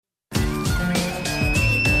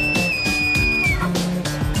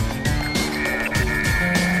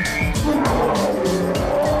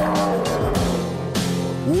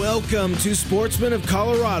Welcome to Sportsman of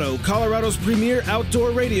Colorado, Colorado's premier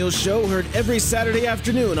outdoor radio show, heard every Saturday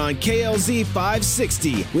afternoon on KLZ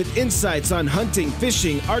 560, with insights on hunting,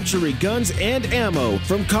 fishing, archery, guns, and ammo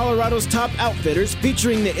from Colorado's top outfitters,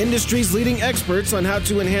 featuring the industry's leading experts on how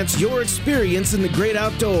to enhance your experience in the great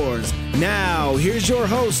outdoors. Now, here's your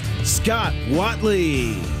host, Scott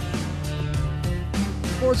Watley.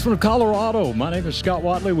 Sportsman of Colorado. My name is Scott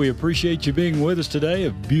Watley. We appreciate you being with us today.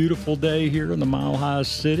 A beautiful day here in the Mile High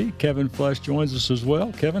City. Kevin Flesh joins us as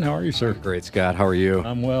well. Kevin, how are you, sir? Great, Scott. How are you?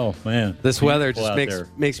 I'm well, man. This weather just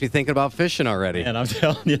makes me thinking about fishing already. And I'm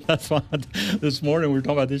telling you, that's why this morning we were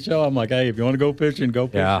talking about this show. I'm like, hey, if you want to go fishing, go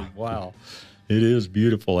fishing. Yeah. Wow. It is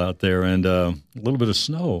beautiful out there, and a little bit of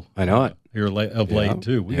snow. I know it. Here of late,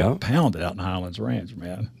 too. We got pounded out in Highlands Ranch,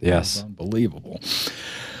 man. Yes. It's unbelievable.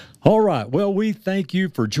 All right. Well, we thank you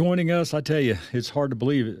for joining us. I tell you, it's hard to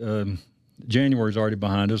believe January's already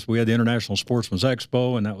behind us. We had the International Sportsman's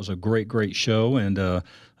Expo, and that was a great, great show. And,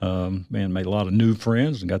 made a lot of new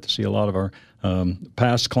friends and got to see a lot of our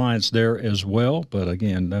past clients there as well. But,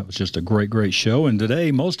 again, that was just a great, great show. And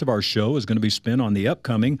today, most of our show is going to be spent on the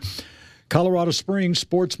upcoming Colorado Springs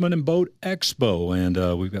Sportsman and Boat Expo,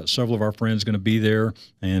 and we've got several of our friends going to be there,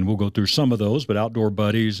 and we'll go through some of those, but Outdoor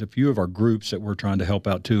Buddies, a few of our groups that we're trying to help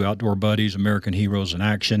out too, Outdoor Buddies, American Heroes in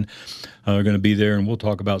Action, are going to be there, and we'll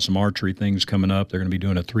talk about some archery things coming up. They're going to be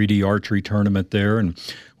doing a 3D archery tournament there, and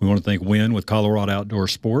we want to thank Wynn with Colorado Outdoor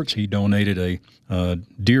Sports. He donated a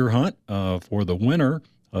deer hunt for the winner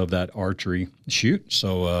of that archery shoot,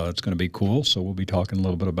 so it's going to be cool, so we'll be talking a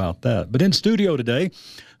little bit about that. But in studio today,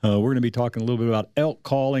 we're going to be talking a little bit about elk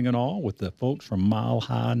calling and all with the folks from Mile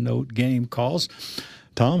High Note Game Calls.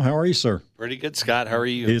 Tom, how are you, sir? Pretty good, Scott. How are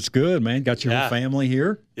you? It's good, man. Got your whole family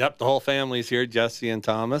here? Yep, the whole family's here, Jesse and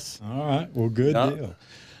Thomas. All right, well, good deal.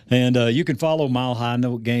 And you can follow Mile High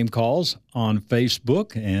Note Game Calls on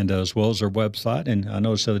Facebook and as well as their website. And I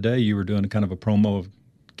noticed the other day you were doing kind of a promo of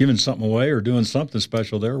giving something away or doing something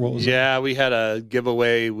special there. What was it? Yeah, we had a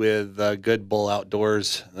giveaway with Good Bull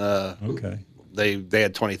Outdoors. Okay. They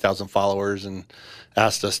had 20,000 followers and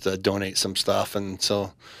asked us to donate some stuff, and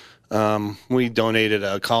so we donated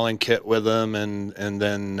a calling kit with them, and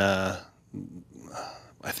then I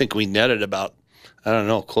think we netted about, I don't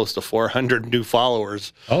know, close to 400 new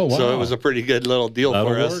followers. Oh, wow. So it was a pretty good little deal That'll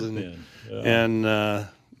for us. work, And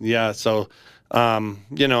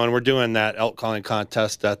and we're doing that elk calling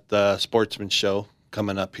contest at the Sportsman Show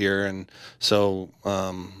coming up here, and so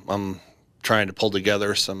I'm trying to pull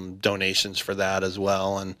together some donations for that as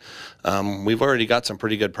well, and we've already got some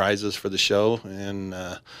pretty good prizes for the show, and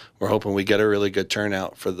we're hoping we get a really good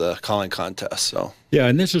turnout for the calling contest. So yeah,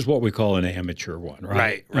 and this is what we call an amateur one,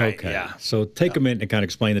 right? Right. Okay. Yeah. So take a minute and kind of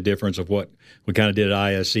explain the difference of what we kind of did at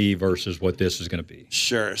ISE versus what this is going to be.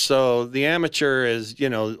 Sure. So the amateur is,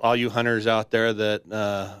 all you hunters out there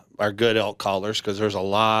that are good elk callers, because there's a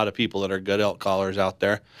lot of people that are good elk callers out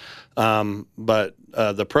there. But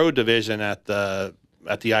the pro division at the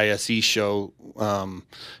ISE show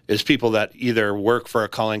is people that either work for a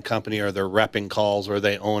calling company or they're repping calls or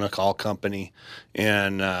they own a call company.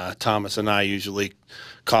 And Thomas and I usually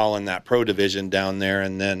call in that pro division down there,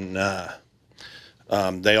 and then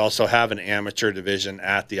they also have an amateur division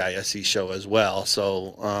at the ISE show as well.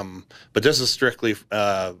 So, but this is strictly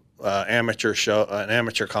amateur show, an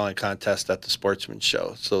amateur calling contest at the Sportsman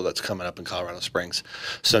Show. So that's coming up in Colorado Springs.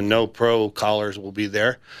 So no pro callers will be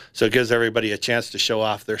there. So it gives everybody a chance to show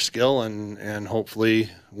off their skill and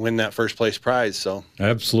hopefully win that first place prize. So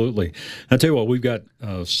absolutely. I'll tell you what, we've got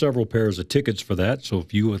several pairs of tickets for that. So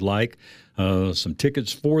if you would like some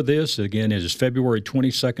tickets for this, again, it is February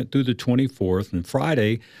 22nd through the 24th, and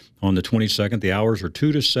Friday on the 22nd, the hours are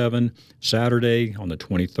 2 to 7. Saturday on the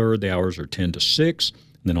 23rd, the hours are 10 to 6.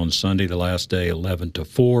 And then on Sunday, the last day, 11 to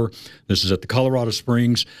 4. This is at the Colorado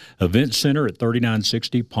Springs Event Center at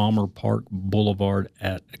 3960 Palmer Park Boulevard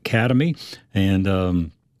at Academy. And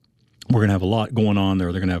we're going to have a lot going on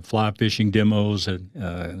there. They're going to have fly fishing demos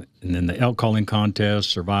and then the elk calling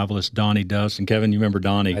contest, survivalist Donnie Dust. And Kevin, you remember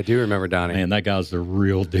Donnie? I do remember Donnie. Man, that guy's the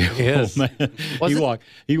real deal. Yes. Man.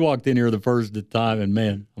 He walked in here the first time, and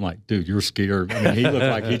man, I'm like, dude, you're scared. I mean, he looked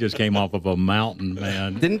like he just came off of a mountain,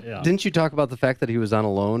 man. Didn't you talk about the fact that he was on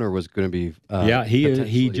alone or was going to be?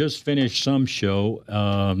 He just finished some show,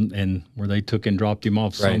 and where they took and dropped him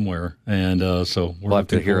off somewhere, and so we're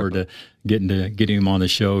looking forward to getting him on the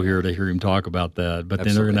show here to hear him talk about that. But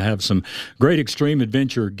then they're going to have some great extreme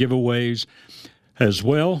adventure giveaways. as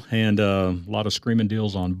well, and a lot of screaming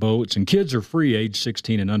deals on boats. And kids are free, age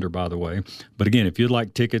 16 and under, by the way. But again, if you'd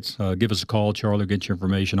like tickets, give us a call. Charlie will get your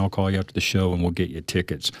information. I'll call you after the show, and we'll get you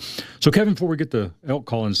tickets. So, Kevin, before we get to elk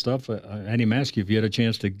calling stuff, I didn't even ask you if you had a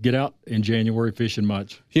chance to get out in January fishing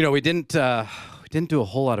much. You know, we didn't do a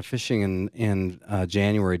whole lot of fishing in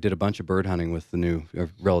January. Did a bunch of bird hunting with the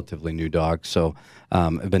relatively new dog. So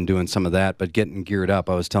I've been doing some of that, but getting geared up.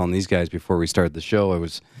 I was telling these guys before we started the show, I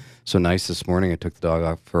was so nice this morning. I took the dog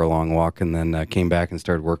off for a long walk and then came back and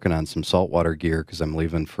started working on some saltwater gear because I'm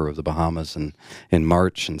leaving for the Bahamas in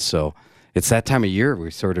March. And so it's that time of year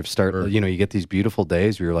we sort of start, you get these beautiful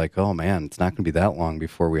days where you're like, oh man, it's not going to be that long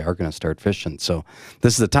before we are going to start fishing. So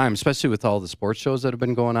this is the time, especially with all the sports shows that have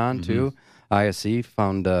been going on too. ISE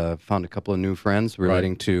found a couple of new friends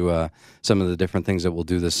relating to some of the different things that we'll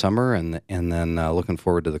do this summer, and then looking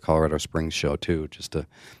forward to the Colorado Springs show too, just to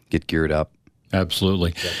get geared up.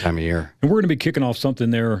 Absolutely. That time of year. And we're going to be kicking off something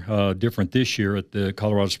there different this year at the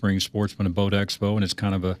Colorado Springs Sportsman and Boat Expo, and it's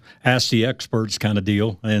kind of a Ask the Experts kind of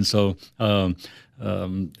deal. And so,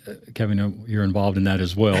 Kevin, you're involved in that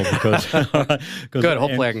as well. Because Good.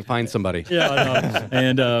 Hopefully I can find somebody. Yeah,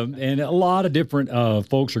 and a lot of different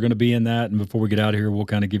folks are going to be in that. And before we get out of here, we'll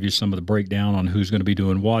kind of give you some of the breakdown on who's going to be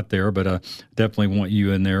doing what there. But definitely want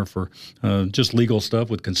you in there for just legal stuff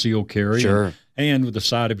with concealed carry. Sure. And with the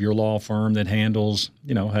side of your law firm that handles,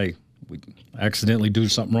 hey, we accidentally do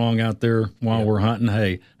something wrong out there while we're hunting,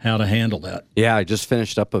 hey, how to handle that. Yeah, I just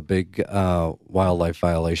finished up a big wildlife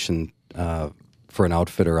violation for an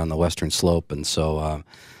outfitter on the Western Slope, and so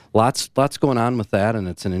lots going on with that, and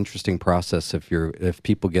it's an interesting process. If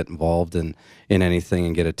people get involved in anything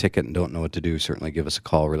and get a ticket and don't know what to do, certainly give us a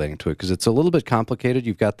call relating to it, because it's a little bit complicated.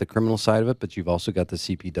 You've got the criminal side of it, but you've also got the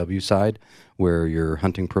CPW side where your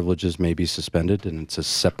hunting privileges may be suspended, and it's a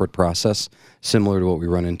separate process similar to what we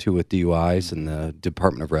run into with DUIs and the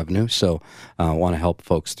Department of Revenue. So I want to help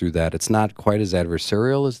folks through that. It's not quite as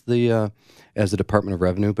adversarial as the Department of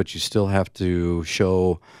Revenue, but you still have to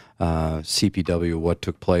show CPW what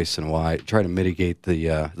took place and why. Try to mitigate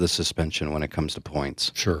the suspension when it comes to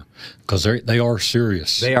points. Sure, because they are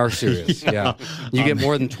serious. They are serious. Yeah, you get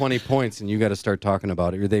more than 20 points, and you got to start talking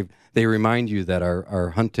about it. They remind you that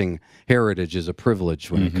our hunting heritage is a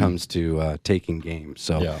privilege when it comes to taking game.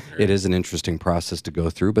 So it is an interesting process to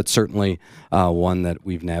go through, but certainly one that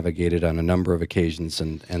we've navigated on a number of occasions,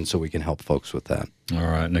 and so we can help folks with that. All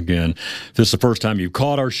right. And again, if this is the first time you've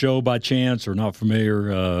caught our show by chance or not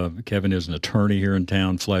familiar, Kevin is an attorney here in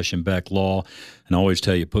town, Flesh and Beck Law. And I always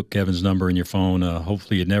tell you, put Kevin's number in your phone.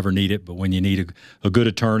 Hopefully you never need it, but when you need a good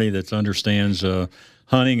attorney that understands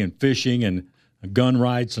hunting and fishing and gun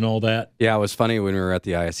rights and all that. Yeah, it was funny when we were at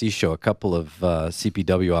the ISE show, a couple of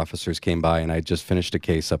CPW officers came by, and I just finished a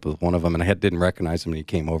case up with one of them, and I didn't recognize him, and he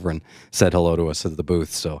came over and said hello to us at the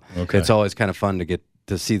booth. So It's always kind of fun to get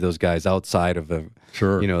to see those guys outside of the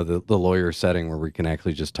lawyer setting where we can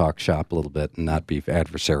actually just talk shop a little bit and not be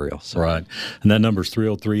adversarial. So. Right. And that number is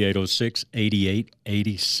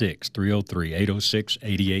 303-806-8886.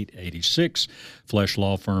 303-806-8886.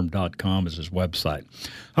 FleshLawFirm.com is his website.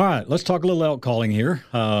 All right, let's talk a little elk calling here.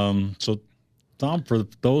 So, Tom, for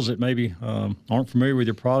those that maybe aren't familiar with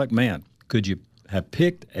your product, man, could you have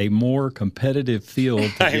picked a more competitive field to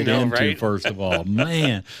get into, right? First of all.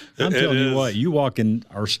 Man, I'm telling you what, you walk in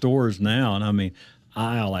our stores now, and I mean,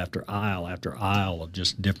 aisle after aisle after aisle of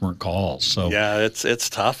just different calls. So yeah, it's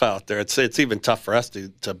tough out there. It's even tough for us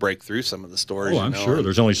to break through some of the stores. Oh, I'm sure.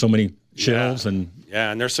 There's only so many shelves. And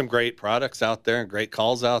there's some great products out there and great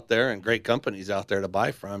calls out there and great companies out there to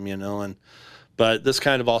buy from, but this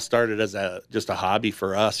kind of all started as just a hobby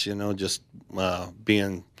for us, just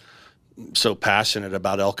being so passionate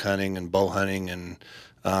about elk hunting and bow hunting and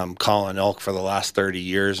calling elk for the last 30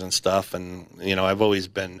 years and stuff. And, I've always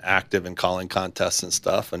been active in calling contests and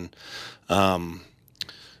stuff. And, some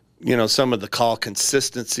of the call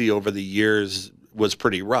consistency over the years was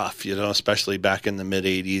pretty rough, especially back in the mid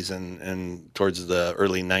 80s and towards the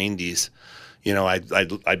early 90s.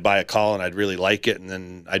 I'd buy a call and I'd really like it, and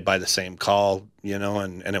then I'd buy the same call,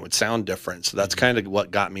 and it would sound different. So that's kind of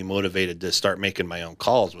what got me motivated to start making my own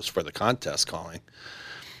calls, was for the contest calling.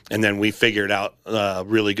 And then we figured out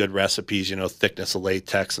really good recipes, thickness of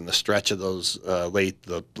latex and the stretch of those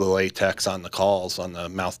the latex on the calls, on the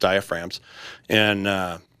mouth diaphragms,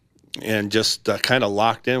 and just kind of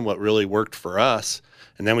locked in what really worked for us.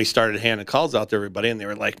 And then we started handing calls out to everybody, and they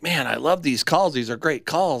were like, "Man, I love these calls. These are great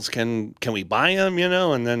calls. Can we buy them?"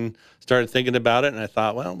 And then started thinking about it, and I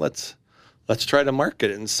thought, well, let's try to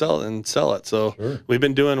market it and sell it. So We've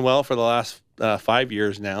been doing well for the last 5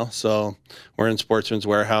 years now. So we're in Sportsman's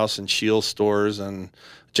Warehouse and Shield stores, and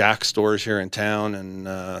Jack stores here in town and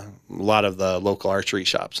a lot of the local archery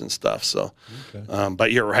shops and stuff. So,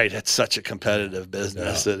 but you're right. It's such a competitive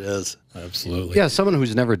business. Yeah. It is. Absolutely. Yeah. Someone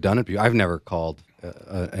who's never done it before. I've never called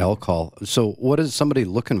an elk call. So what is somebody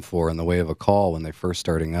looking for in the way of a call when they're first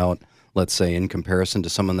starting out, let's say, in comparison to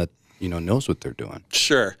someone that, knows what they're doing?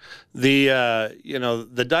 Sure.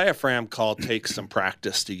 The diaphragm call takes some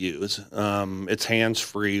practice to use. It's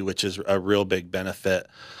hands-free, which is a real big benefit.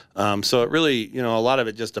 So it really, a lot of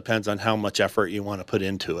it just depends on how much effort you want to put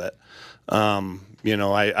into it.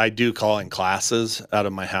 I do call in classes out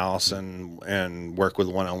of my house and work with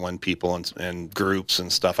one-on-one people and groups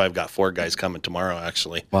and stuff. I've got 4 guys coming tomorrow,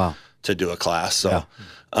 actually, to do a class. So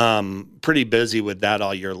pretty busy with that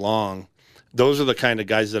all year long. Those are the kind of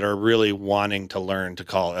guys that are really wanting to learn to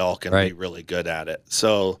call elk and be really good at it.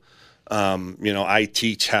 So, I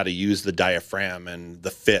teach how to use the diaphragm and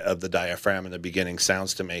the fit of the diaphragm in the beginning,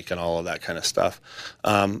 sounds to make, and all of that kind of stuff.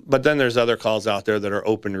 But then there's other calls out there that are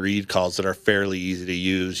open reed calls that are fairly easy to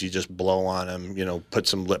use. You just blow on them, put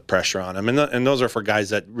some lip pressure on them. And those are for guys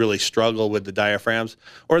that really struggle with the diaphragms,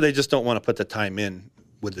 or they just don't want to put the time in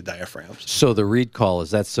with the diaphragms. So the reed call,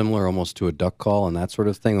 is that similar almost to a duck call and that sort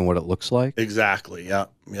of thing and what it looks like? Exactly. Yeah.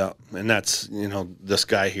 And that's, this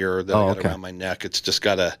guy here that I got around my neck, it's just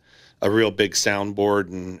got a real big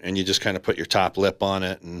soundboard and you just kind of put your top lip on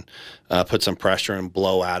it and put some pressure and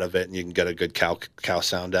blow out of it, and you can get a good cow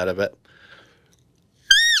sound out of it.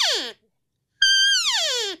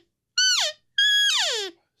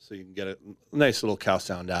 So you can get a nice little cow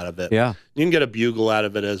sound out of it. Yeah. You can get a bugle out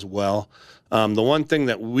of it as well. The one thing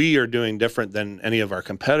that we are doing different than any of our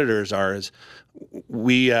competitors is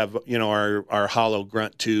we have, our hollow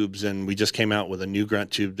grunt tubes, and we just came out with a new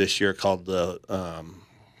grunt tube this year called the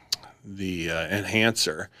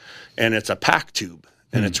Enhancer, and it's a pack tube,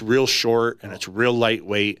 and it's real short and it's real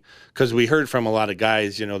lightweight, because we heard from a lot of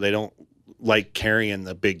guys, they don't like carrying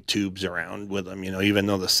the big tubes around with them, even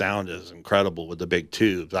though the sound is incredible with the big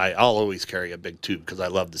tubes. I'll always carry a big tube because I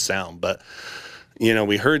love the sound, but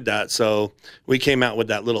we heard that. So we came out with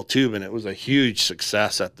that little tube, and it was a huge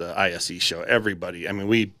success at the ISE show. Everybody,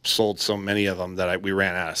 we sold so many of them that we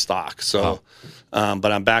ran out of stock. So,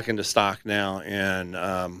 but I'm back into stock now. And,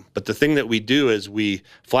 but the thing that we do is we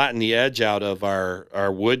flatten the edge out of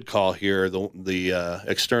our wood call here, the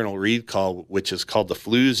external reed call, which is called the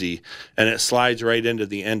floozy, and it slides right into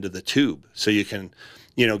the end of the tube. So you can,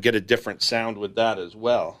 get a different sound with that as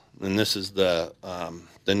well. And this is the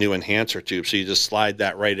new Enhancer tube. So you just slide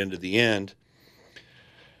that right into the end.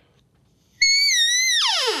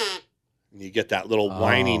 And you get that little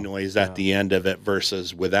whiny noise at the end of it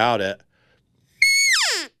versus without it.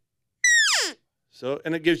 So,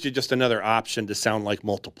 and it gives you just another option to sound like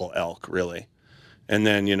multiple elk, really. And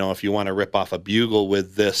then, if you want to rip off a bugle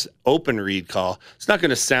with this open reed call, it's not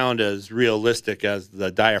going to sound as realistic as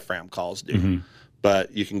the diaphragm calls do. Mm-hmm.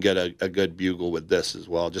 But you can get a good bugle with this as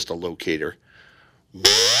well, just a locator.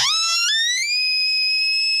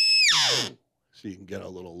 So you can get a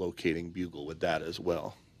little locating bugle with that as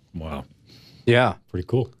well. Wow. Yeah. Pretty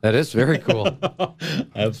cool. That is very cool.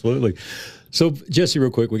 Absolutely. So, Jesse,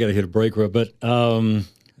 real quick, we got to hit a break, but,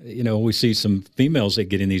 we see some females that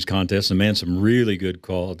get in these contests, and, some really good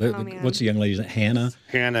call. What's the young lady's name? Hannah?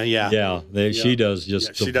 Hannah, yeah. Yeah, she does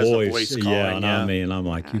just the voice. Calling, and I'm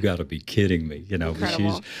like, you got to be kidding me.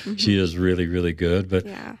 But she is really, really good. But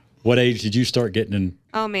what age did you start getting in?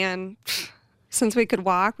 Oh, man. Since we could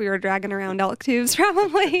walk, we were dragging around elk tubes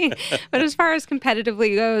probably. But as far as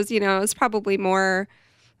competitively goes, it's probably more,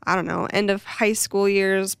 I don't know, end of high school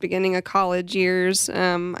years, beginning of college years.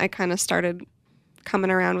 I kind of started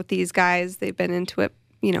coming around with these guys. They've been into it,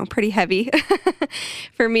 pretty heavy.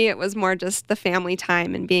 For me, it was more just the family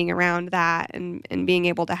time and being around that and being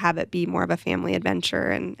able to have it be more of a family adventure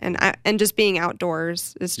and just being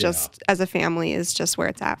outdoors is just, as a family, is just where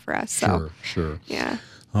it's at for us. So, Sure. Yeah.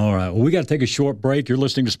 All right. Well, we got to take a short break. You're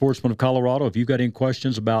listening to Sportsman of Colorado. If you've got any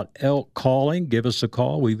questions about elk calling, give us a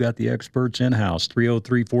call. We've got the experts in-house,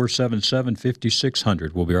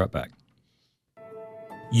 303-477-5600. We'll be right back.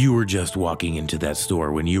 You were just walking into that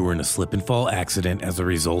store when you were in a slip and fall accident as a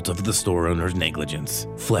result of the store owner's negligence.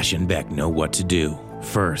 Flesh and Beck know what to do.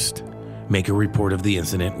 First, make a report of the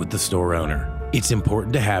incident with the store owner. It's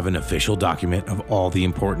important to have an official document of all the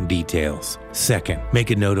important details. Second, make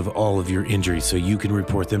a note of all of your injuries so you can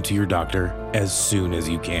report them to your doctor as soon as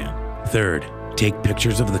you can. Third, take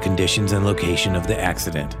pictures of the conditions and location of the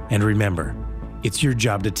accident. And remember, it's your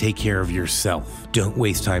job to take care of yourself. Don't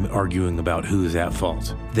waste time arguing about who's at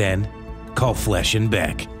fault. Then, call Flesh and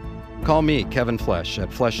Beck. Call me, Kevin Flesh,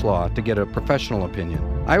 at Flesh Law to get a professional opinion.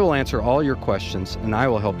 I will answer all your questions, and I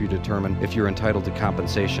will help you determine if you're entitled to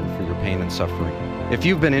compensation for your pain and suffering. If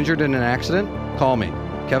you've been injured in an accident, call me,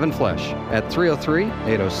 Kevin Flesh, at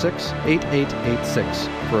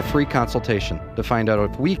 303-806-8886 for a free consultation to find out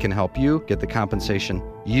if we can help you get the compensation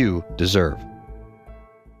you deserve.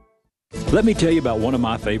 Let me tell you about one of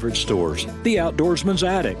my favorite stores, The Outdoorsman's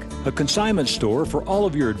Attic, a consignment store for all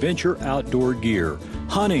of your adventure outdoor gear.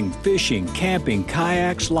 Hunting, fishing, camping,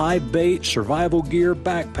 kayaks, live bait, survival gear,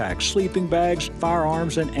 backpacks, sleeping bags,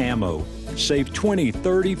 firearms, and ammo. Save 20,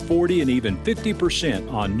 30, 40, and even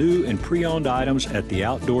 50% on new and pre-owned items at The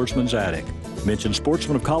Outdoorsman's Attic. Mention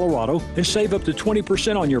Sportsman of Colorado and save up to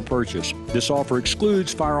 20% on your purchase. This offer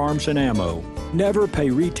excludes firearms and ammo. Never pay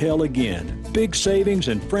retail again. Big savings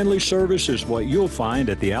and friendly service is what you'll find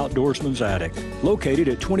at the Outdoorsman's Attic, located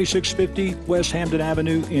at 2650 West Hampton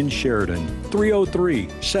Avenue in Sheridan.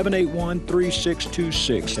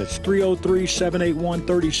 303-781-3626. That's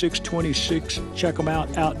 303-781-3626. Check them out,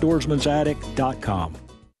 outdoorsmansattic.com.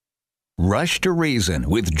 Rush to Reason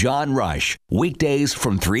with John Rush, weekdays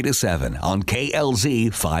from 3 to 7 on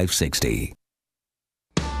KLZ 560.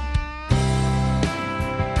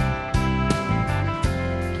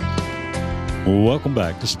 Welcome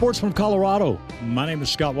back to Sportsman of Colorado. My name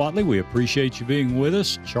is Scott Watley. We appreciate you being with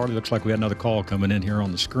us. Charlie, looks like we had another call coming in here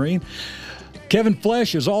on the screen. Kevin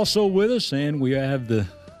Flesh is also with us, and we have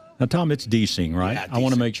now, Tom, it's Deasing, right? Yeah, I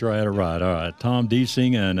want to make sure I had it right. All right, Tom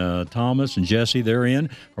Deasing and Thomas and Jesse, they're in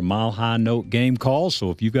for Mile High Note game calls.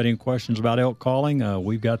 So if you've got any questions about elk calling,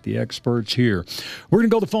 we've got the experts here. We're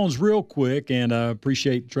going to go to the phones real quick, and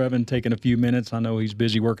appreciate Trevin taking a few minutes. I know he's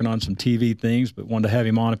busy working on some TV things, but wanted to have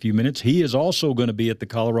him on a few minutes. He is also going to be at the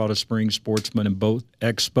Colorado Springs Sportsman and Boat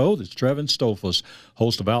Expo. That's Trevin Stolfus,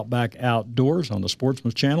 host of Outback Outdoors on the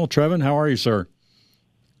Sportsman's Channel. Trevin, how are you, sir?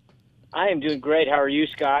 I am doing great. How are you,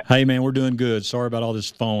 Scott? Hey, man, we're doing good. Sorry about all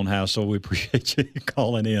this phone hassle. We appreciate you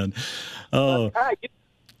calling in. You guys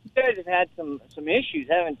have had some issues,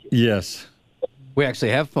 haven't you? Yes. We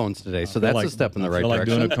actually have phones today, so that's a step in the right I feel like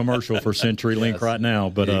direction. doing a commercial for CenturyLink Yes. right now.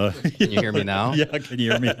 But Can you hear me now? Yeah, can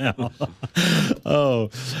you hear me now? Oh,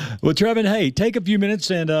 well, Trevin, hey, take a few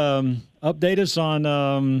minutes and update us on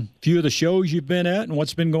a few of the shows you've been at and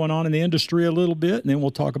what's been going on in the industry a little bit, and then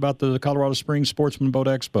we'll talk about the Colorado Springs Sportsman Boat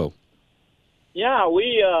Expo. Yeah,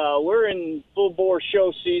 we're in full bore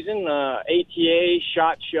show season. ATA,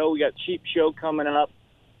 SHOT Show. We got Cheap Show coming up.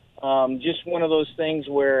 Just one of those things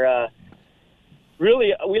where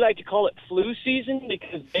really we like to call it flu season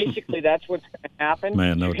because basically that's what's going to happen.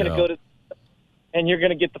 Man, no you're gonna doubt. go and you're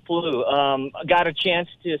going to get the flu. I got a chance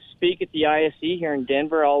to speak at the ISE here in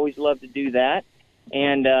Denver. I always love to do that.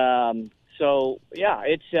 And so, yeah,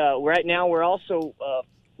 it's right now we're also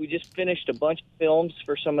we just finished a bunch of films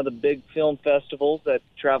for some of the big film festivals that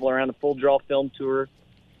travel around the Full Draw Film Tour.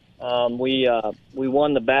 We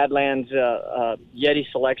won the Badlands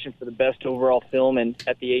Yeti selection for the best overall film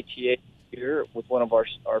at the ATA here with one of our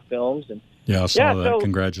films. And Yeah, I saw that.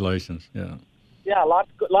 Congratulations. Yeah. Yeah, a lot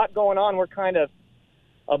going on. We're kind of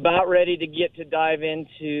about ready to dive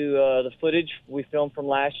into the footage we filmed from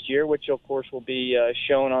last year, which of course will be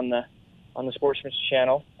shown on the Sportsman's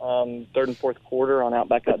Channel, third and fourth quarter on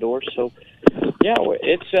Outback Outdoors. So, yeah,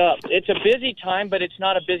 it's a busy time, but it's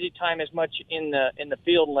not a busy time as much in the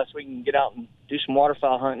field unless we can get out and do some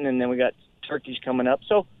waterfowl hunting, and then we got turkeys coming up.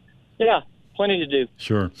 So, yeah, plenty to do.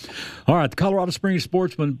 Sure. All right, the Colorado Springs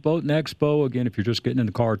Sportsman Boat and Expo. Again, if you're just getting in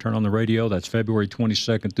the car, turn on the radio. That's February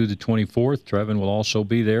 22nd through the 24th. Trevin will also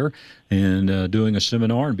be there and doing a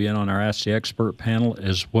seminar and being on our Ask the Expert panel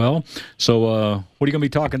as well. So what are you going to be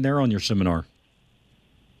talking there on your seminar?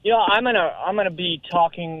 Yeah, I'm gonna be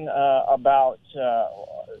talking about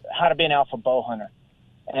how to be an alpha bow hunter,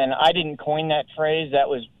 and I didn't coin that phrase. That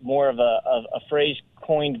was more of a phrase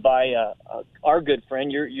coined by our good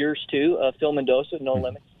friend, yours too, Phil Mendoza, No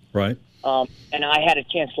Limits. Right. And I had a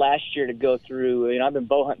chance last year to go through. I've been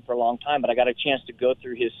bow hunting for a long time, but I got a chance to go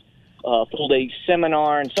through his full day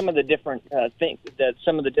seminar and some of the different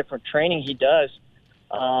some of the different training he does.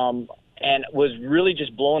 And was really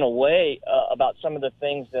just blown away about some of the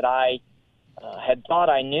things that I had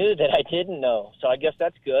thought I knew that I didn't know. So I guess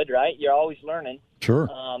that's good, right? You're always learning. Sure.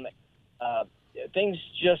 Things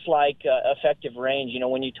just like effective range.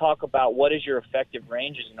 When you talk about what is your effective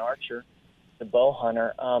range as an archer, the bow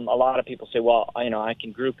hunter, a lot of people say, well, I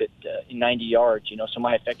can group it in 90 yards, so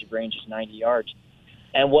my effective range is 90 yards.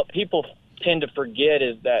 And what people tend to forget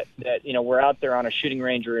is that we're out there on a shooting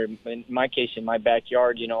range, or in my case in my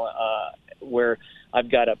backyard, where I've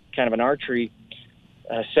got a kind of an archery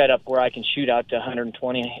set up where I can shoot out to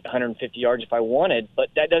 120, 150 yards if I wanted, but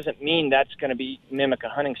that doesn't mean that's going to mimic a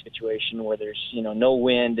hunting situation where there's, no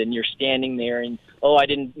wind and you're standing there and, I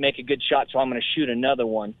didn't make a good shot, so I'm going to shoot another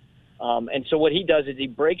one. And so what he does is he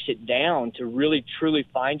breaks it down to really truly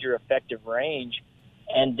find your effective range.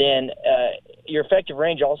 And then your effective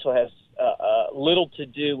range also has little to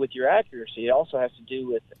do with your accuracy. It also has to do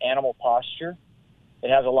with animal posture. It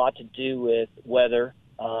has a lot to do with weather,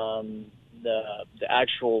 the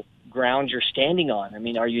actual ground you're standing on. I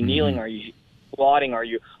mean, are you kneeling? Are you squatting? Are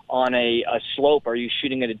you on a slope? Are you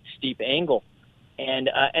shooting at a steep angle? And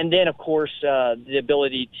then, of course, the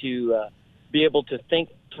ability to be able to think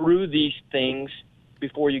through these things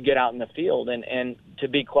before you get out in the field. And to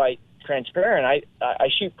be quite transparent, I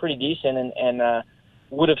shoot pretty decent and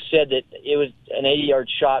would have said that it was an 80-yard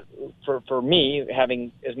shot for me,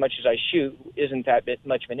 having as much as I shoot, isn't that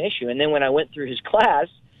much of an issue. And then when I went through his class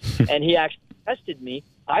and he actually tested me,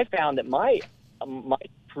 I found that my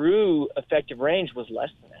true effective range was less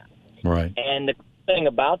than that. Right. And the thing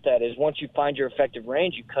about that is once you find your effective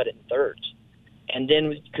range, you cut it in thirds. And then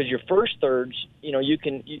because your first thirds,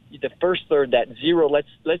 the first third, that zero,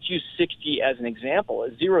 let's use 60 as an example.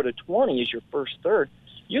 0 to 20 is your first third.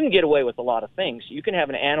 You can get away with a lot of things. You can have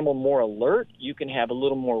an animal more alert. You can have a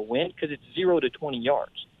little more wind because it's 0 to 20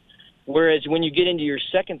 yards. Whereas when you get into your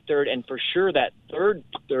second third, and for sure that third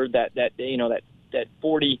third, that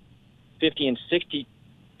 40, 50, and 60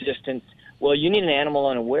 distance, well, you need an animal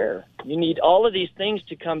unaware. You need all of these things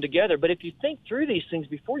to come together. But if you think through these things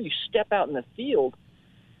before you step out in the field,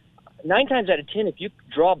 9 times out of 10, if you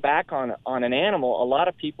draw back on an animal, a lot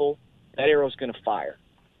of people, that arrow's going to fire,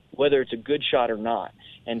 whether it's a good shot or not.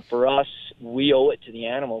 And for us, we owe it to the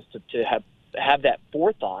animals to have that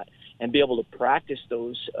forethought and be able to practice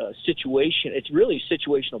those it's really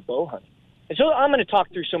situational bow hunting. And so I'm going to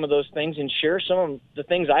talk through some of those things and share some of the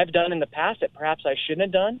things I've done in the past that perhaps I shouldn't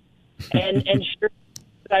have done, and share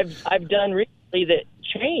I've done recently that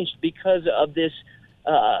changed because of this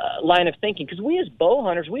line of thinking. Because we as bow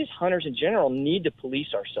hunters, we as hunters in general, need to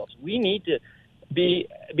police ourselves. We need to be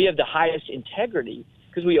of the highest integrity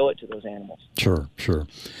because we owe it to those animals. Sure.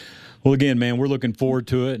 Well, again, man, we're looking forward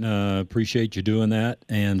to it, and appreciate you doing that.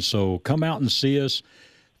 And so come out and see us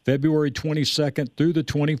February 22nd through the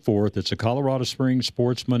 24th. It's a Colorado Springs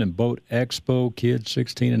Sportsman and Boat Expo. Kids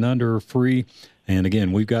 16 and under are free. And,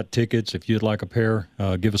 again, we've got tickets. If you'd like a pair,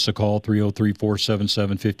 give us a call,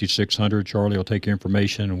 303-477-5600. Charlie will take your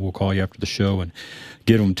information, and we'll call you after the show and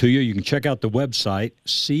get them to you. You can check out the website,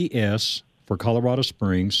 CS for Colorado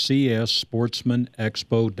Springs,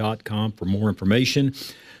 cssportsmanexpo.com for more information.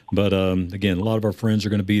 But, again, a lot of our friends are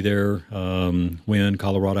going to be there. Wynn,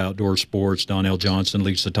 Colorado Outdoor Sports, Donnell Johnson,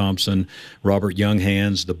 Lisa Thompson, Robert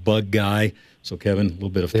Younghands, the Bug Guy. So, Kevin, a little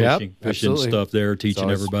bit of fishing stuff there,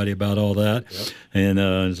 teaching everybody about all that. Yep. And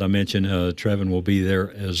as I mentioned, Trevin will be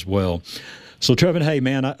there as well. So, Trevin, hey,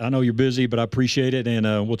 man, I know you're busy, but I appreciate it, and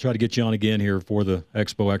we'll try to get you on again here before the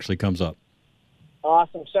expo actually comes up.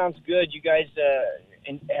 Awesome. Sounds good. You guys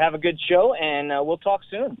have a good show, and we'll talk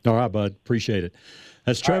soon. All right, bud. Appreciate it.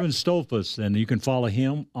 That's Trevin Stolfus, and you can follow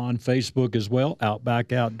him on Facebook as well,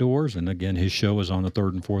 Outback Outdoors. And, again, his show is on the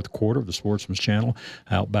 3rd and 4th quarter of the Sportsman's Channel,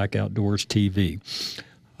 Outback Outdoors TV.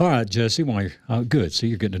 All right, Jesse, good. See,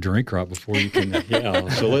 you're getting a drink right before you can.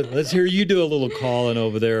 So let's hear you do a little calling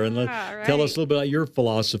over there, and tell us a little bit about your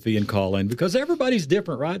philosophy in calling, because everybody's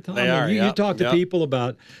different, right, Tom? You talk to people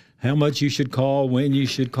about how much you should call, when you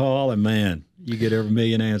should call, and, man, you get every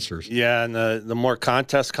million answers. Yeah, and the more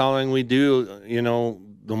contest calling we do,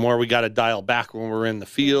 the more we got to dial back when we're in the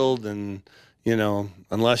field. And,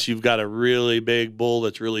 unless you've got a really big bull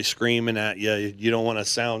that's really screaming at you, you don't want to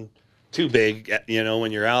sound too big,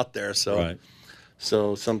 when you're out there. So, right.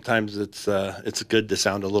 So sometimes it's good to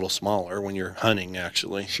sound a little smaller when you're hunting,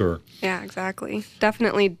 actually. Sure. Yeah, exactly.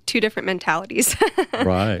 Definitely two different mentalities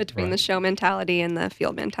between the show mentality and the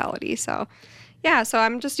field mentality. So, yeah, so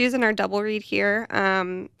I'm just using our double reed here.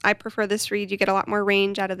 I prefer this reed. You get a lot more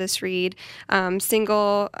range out of this reed.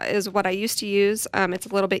 Single is what I used to use. It's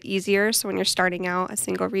a little bit easier. So when you're starting out, a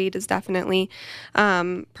single reed is definitely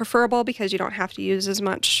preferable because you don't have to use as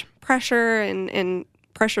much pressure and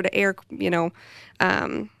pressure to air,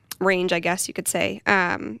 range, I guess you could say.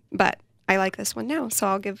 But I like this one now. So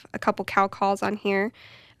I'll give a couple cow calls on here.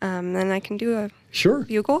 Then I can do a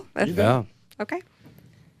bugle. Yeah. Okay.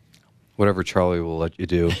 Whatever Charlie will let you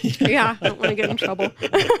do. Yeah, I don't want to get in trouble.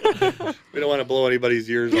 We don't want to blow anybody's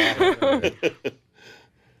ears off. It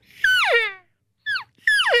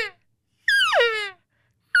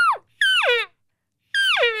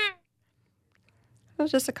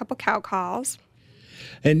was just a couple cow calls.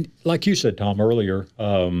 And like you said, Tom, earlier,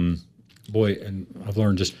 boy, and I've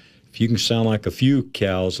learned just if you can sound like a few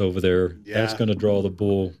cows over there, that's going to draw the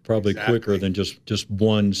bull probably quicker than just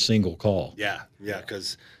one single call. Yeah,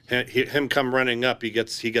 because him come running up, he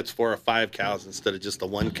gets 4 or 5 cows instead of just the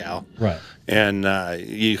one cow. Right. And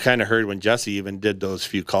you kind of heard when Jessie even did those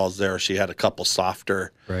few calls there, she had a couple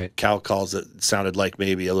softer cow calls that sounded like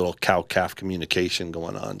maybe a little cow-calf communication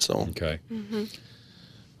going on. So okay. Mm-hmm.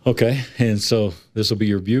 Okay, and so this will be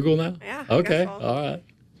your bugle now? Yeah. Okay, all right.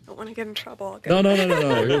 Don't want to get in trouble. No.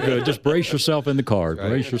 You're good. Just brace yourself in the car. Right.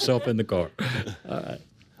 Brace yourself in the car. All right.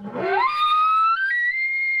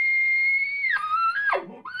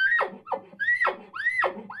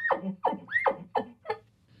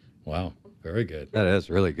 Wow, very good. That is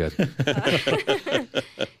really good.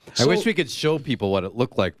 I wish we could show people what it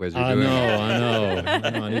looked like as you're doing it. I know.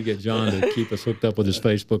 I need to get John to keep us hooked up with his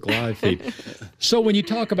Facebook Live feed. So when you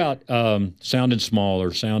talk about sounding small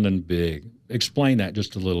or sounding big, explain that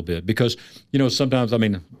just a little bit. Because, sometimes,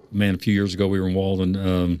 a few years ago we were in Walden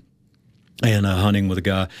and hunting with a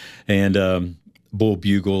guy, and bull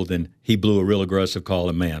bugled, and he blew a real aggressive call,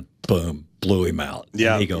 and man, boom, blew him out.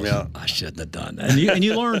 Yeah. And he goes, I shouldn't have done that. And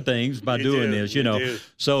you learn things by doing this,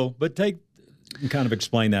 So, but kind of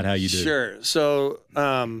explain that how you do. Sure. So,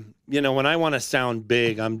 when I want to sound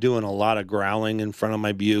big, I'm doing a lot of growling in front of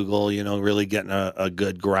my bugle, really getting a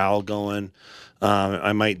good growl going.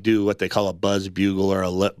 I might do what they call a buzz bugle or a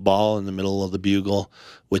lip ball in the middle of the bugle,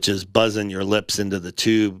 which is buzzing your lips into the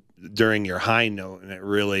tube during your high note, and it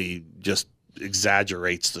really just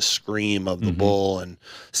exaggerates the scream of the bull and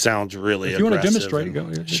sounds really aggressive. If you want to demonstrate it, go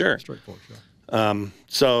ahead. Sure.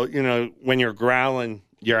 So, when you're growling,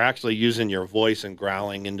 you're actually using your voice and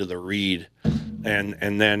growling into the reed,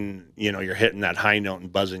 and then, you're hitting that high note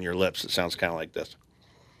and buzzing your lips. It sounds kind of like this.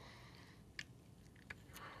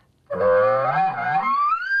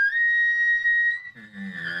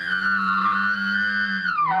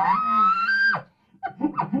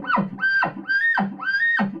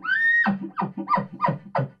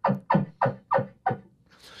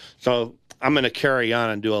 So I'm going to carry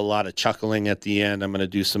on and do a lot of chuckling at the end. I'm going to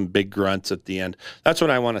do some big grunts at the end. That's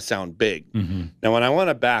when I want to sound big. Mm-hmm. Now, when I want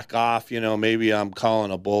to back off, maybe I'm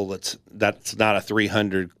calling a bull that's not a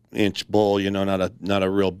 300-inch bull, not a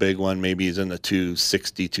real big one. Maybe he's in the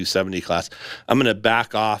 260, 270 class. I'm going to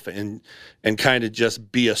back off and kind of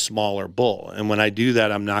just be a smaller bull. And when I do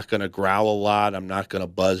that, I'm not going to growl a lot. I'm not going to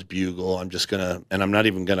buzz bugle. I'm not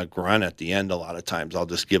even going to grunt at the end a lot of times. I'll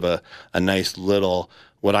just give a nice little,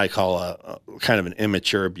 what I call a kind of an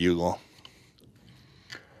immature bugle.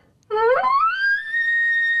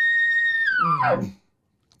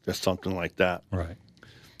 Just something like that. Right.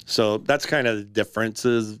 So that's kind of the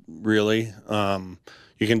differences, really.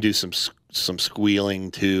 You can do some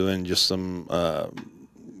squealing too, and just some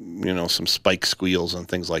some spike squeals and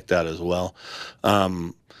things like that as well.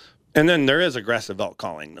 And then there is aggressive elk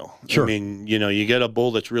calling, though. Sure. You get a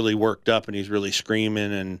bull that's really worked up and he's really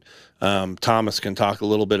screaming, and Thomas can talk a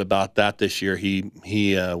little bit about that this year. He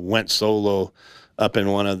went solo up in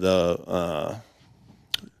one of the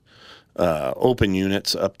open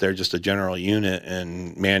units up there, just a general unit,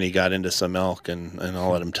 and man, he got into some elk, and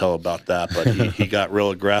I'll let him tell about that, but he got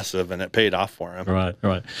real aggressive, and it paid off for him.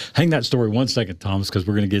 Right. Hang that story 1 second, Thomas, because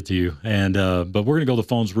we're going to get to you, and but we're going to go to the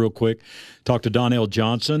phones real quick. Talk to Donnell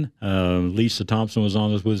Johnson. Lisa Thompson was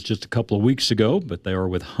on with us just a couple of weeks ago, but they are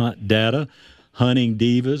with Hunt Data, Hunting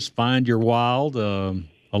Divas, Find Your Wild, a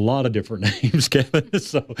lot of different names, Kevin.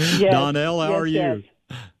 So, yes, Donnell, how are you? Yes.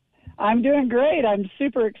 I'm doing great. I'm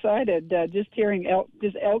super excited. Just hearing elk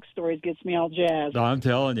stories gets me all jazzed. I'm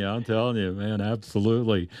telling you, man,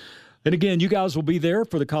 absolutely. And again, you guys will be there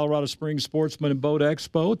for the Colorado Springs Sportsman and Boat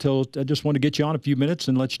Expo. I just want to get you on a few minutes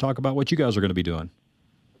and let you talk about what you guys are going to be doing.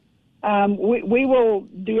 We will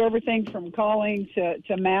do everything from calling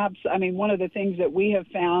to maps. One of the things that we have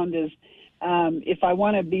found is if I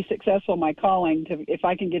want to be successful in my calling, if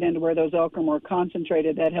I can get into where those elk are more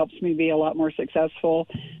concentrated, that helps me be a lot more successful.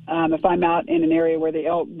 If I'm out in an area where the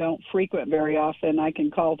elk don't frequent very often, I can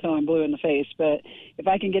call till I'm blue in the face. But if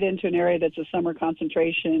I can get into an area that's a summer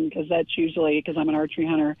concentration, because I'm an archery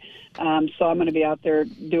hunter, so I'm going to be out there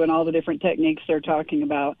doing all the different techniques they're talking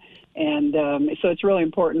about. And so it's really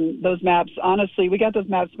important. Those maps, honestly, we got those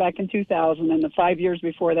maps back in 2000, and the 5 years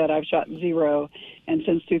before that I've shot 0, and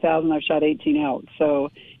since 2000 I've shot 18 elk. So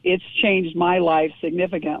it's changed my life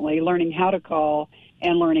significantly. Learning how to call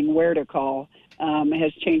and learning where to call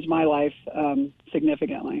has changed my life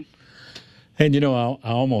significantly. And, I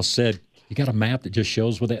almost said, you got a map that just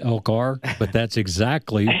shows where the elk are, but that's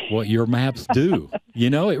exactly what your maps do.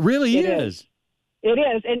 It really is. It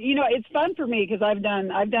is, and it's fun for me because I've done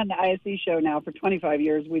the ISE show now for 25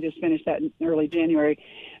 years. We just finished that in early January,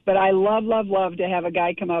 but I love to have a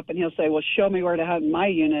guy come up and he'll say, "Well, show me where to hunt in my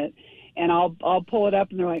unit," and I'll pull it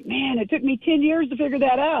up, and they're like, "Man, it took me 10 years to figure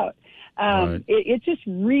that out." Right. It's just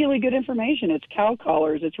really good information. It's cow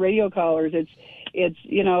collars, it's radio collars,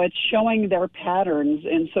 it's showing their patterns.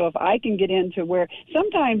 And so if I can get into where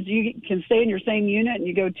sometimes you can stay in your same unit and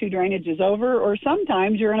you go 2 drainages over, or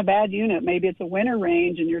sometimes you're in a bad unit. Maybe it's a winter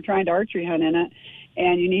range and you're trying to archery hunt in it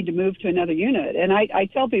and you need to move to another unit. And I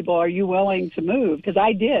tell people, are you willing to move? Because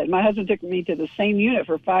I did. My husband took me to the same unit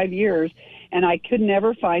for 5 years and I could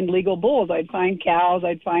never find legal bulls. I'd find cows,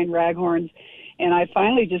 I'd find raghorns. And I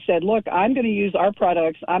finally just said, look, I'm going to use our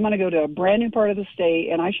products. I'm going to go to a brand new part of the state.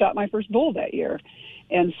 And I shot my first bull that year.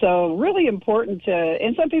 And so really important to,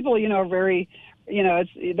 and some people, are very,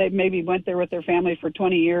 they maybe went there with their family for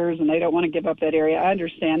 20 years and they don't want to give up that area. I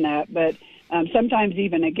understand that. But sometimes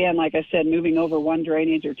even, again, like I said, moving over 1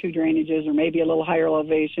 drainage or 2 drainages or maybe a little higher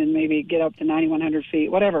elevation, maybe get up to 9,100 feet,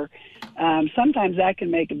 whatever. Sometimes that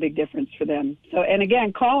can make a big difference for them. So, and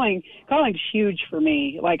again, calling's huge for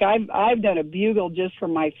me. Like I've done a bugle just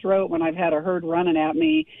from my throat when I've had a herd running at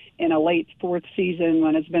me in a late 4th season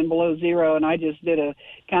when it's been below 0, and I just did a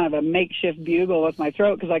kind of a makeshift bugle with my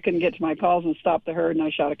throat because I couldn't get to my calls and stop the herd, and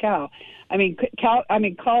I shot a cow.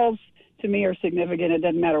 Calls to me are significant. It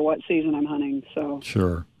doesn't matter what season I'm hunting. So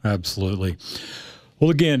sure, absolutely. Well,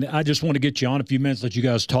 again, I just want to get you on a few minutes, let you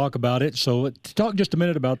guys talk about it. So talk just a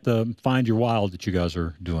minute about the Find Your Wild that you guys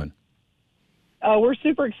are doing. We're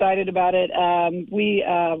super excited about it. We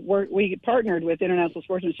partnered with International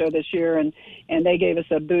Sportsman Show this year, and they gave us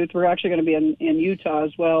a booth. We're actually going to be in Utah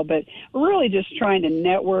as well, but we're really just trying to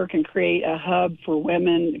network and create a hub for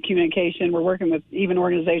women communication. We're working with even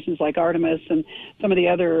organizations like Artemis and some of the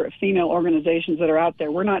other female organizations that are out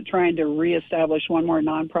there. We're not trying to reestablish one more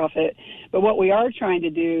nonprofit, but what we are trying to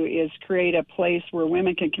do is create a place where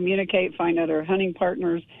women can communicate, find other hunting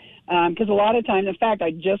partners. Because a lot of times, in fact,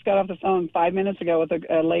 I just got off the phone 5 minutes ago with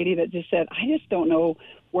a lady that just said, I just don't know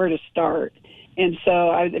where to start. And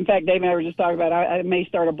so, in fact, Dave and I were just talking about I may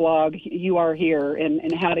start a blog, You Are Here,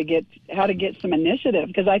 and how to get some initiative.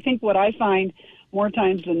 Because I think what I find more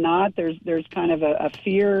times than not, there's kind of a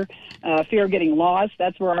fear of getting lost.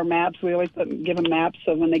 That's where our maps, we always give them maps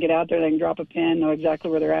so when they get out there, they can drop a pin, know exactly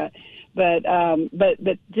where they're at. But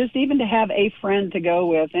just even to have a friend to go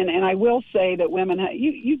with, and I will say that women,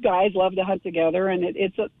 you guys love to hunt together, and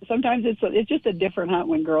sometimes it's just a different hunt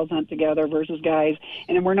when girls hunt together versus guys.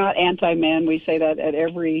 And we're not anti-men. We say that at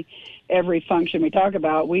every function we talk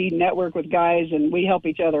about. We network with guys and we help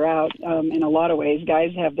each other out in a lot of ways.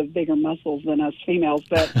 Guys have the bigger muscles than us females,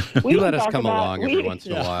 but we let us come along every once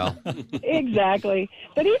in a while. Exactly.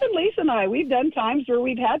 But even Lisa and I, we've done times where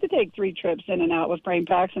we've had to take 3 trips in and out with frame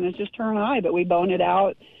packs, and it's just her and I, but we bone it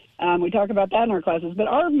out. We talk about that in our classes. But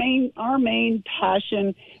our main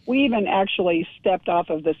passion, we even actually stepped off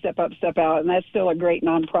of the Step Up, Step Out, and that's still a great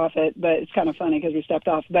nonprofit, but it's kind of funny because we stepped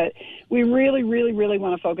off. But we really, really, really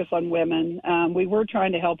want to focus on women. We were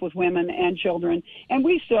trying to help with women and children, and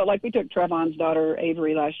we still, like we took Trevon's daughter,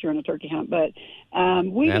 Avery, last year on a turkey hunt, but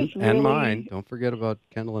and mine. Don't forget about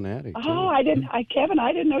Kendall and Addie, too. Oh, Kevin,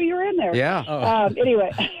 I didn't know you were in there. Yeah.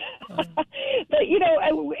 Anyway, but,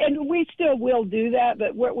 and we still will do that,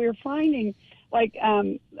 but what we're finding, like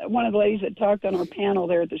one of the ladies that talked on our panel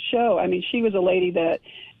there at the show, I mean, she was a lady that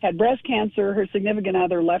had breast cancer. Her significant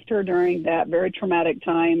other left her during that very traumatic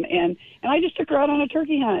time, and I just took her out on a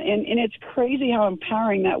turkey hunt, and it's crazy how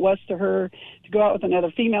empowering that was to her to go out with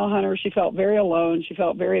another female hunter. She felt very alone. She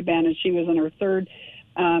felt very abandoned. She was in her 3rd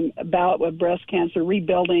bout with breast cancer,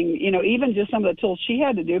 rebuilding, even just some of the tools she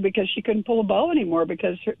had to do because she couldn't pull a bow anymore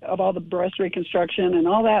because of all the breast reconstruction and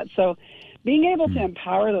all that. So being able to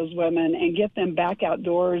empower those women and get them back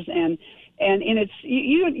outdoors and it's,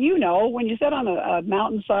 when you sit on a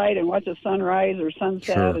mountainside and watch a sunrise or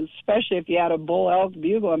sunset, sure. and especially if you had a bull elk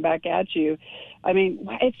bugling back at you, I mean,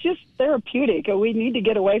 it's just therapeutic. We need to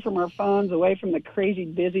get away from our phones, away from the crazy,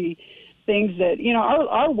 busy things that,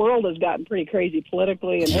 our world has gotten pretty crazy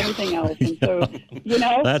politically and everything else. And so,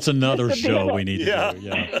 that's another show we need to do.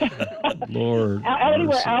 Yeah. Lord. How many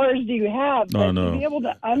more hours do you have? Oh, no. To be able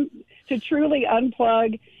to truly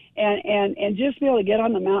unplug and just be able to get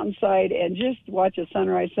on the mountainside and just watch a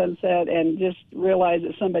sunrise, sunset, and just realize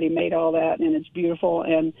that somebody made all that and it's beautiful,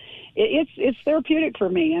 and it's therapeutic for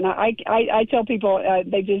me. And I tell people,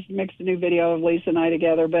 they just mixed a new video of Lisa and I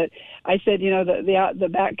together, but I said, the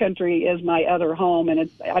backcountry is my other home, and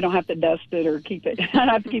I don't have to dust it or keep it. I don't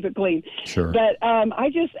have to keep it clean. Sure. But I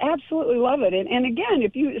just absolutely love it. And again,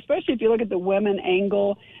 especially if you look at the women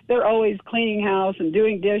angle, they're always cleaning house and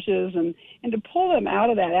doing dishes, and to pull them out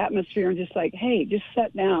of that atmosphere and just like, hey, just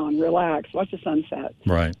sit down, relax, watch the sunset.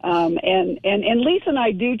 Right. And Lisa and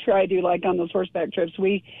I do try to, like on those horseback trips,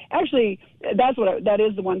 we actually, that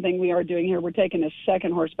is the one thing we are doing here. We're taking a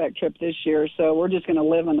second horseback trip this year, so we're just going to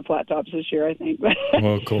live on the flat tops this year, I think.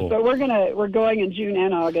 Well, cool. But we're going in June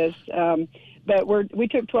and August. But we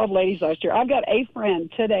took 12 ladies last year. I've got a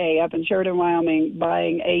friend today up in Sheridan, Wyoming,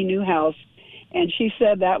 buying a new house, and she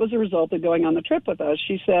said that was a result of going on the trip with us.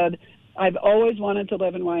 She said, I've always wanted to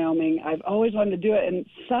live in Wyoming. I've always wanted to do it. And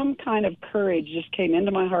some kind of courage just came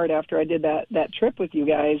into my heart after I did that trip with you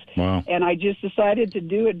guys. Wow. And I just decided to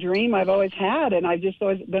do a dream I've always had, and I've just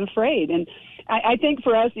always been afraid. And I think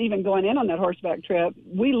for us, even going in on that horseback trip,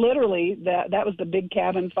 we literally, that was the big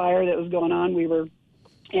cabin fire that was going on.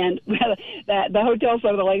 And the hotel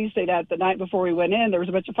some of the ladies stayed at the night before we went in, there was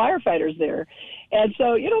a bunch of firefighters there. And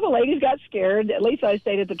so, the ladies got scared. At least I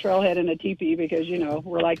stayed at the trailhead in a teepee because,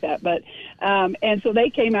 we're like that. But, and so they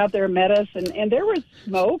came out there and met us, and there was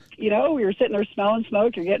smoke. We were sitting there smelling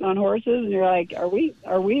smoke. You're getting on horses, and you're like, are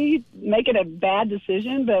we making a bad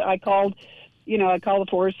decision? But I called the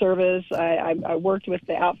Forest Service. I worked with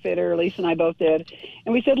the outfitter. Lisa and I both did.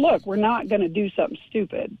 And we said, look, we're not going to do something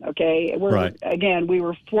stupid, okay? Right. Again, we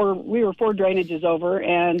were four drainages over,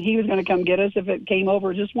 and he was going to come get us if it came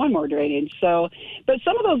over just one more drainage. So, but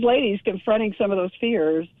some of those ladies confronting some of those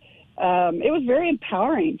fears, it was very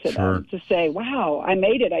empowering to them to say, wow, I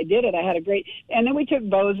made it. I did it. I had a great, and then we took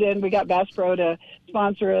bows in. We got Bass Pro to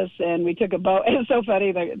sponsor us, and we took a bow. It was so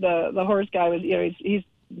funny. The horse guy was, he's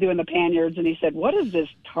doing the panyards, and he said, what is this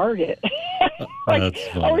target? Like,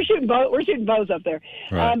 we're shooting bows up there.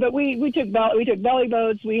 Right. But we took belly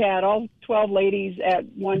boats. We had all 12 ladies at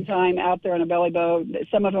one time out there on a belly boat.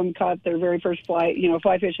 Some of them caught their very first fly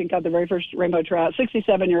fishing, caught their very first rainbow trout.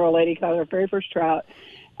 67-year-old lady caught her very first trout.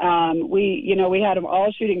 We had them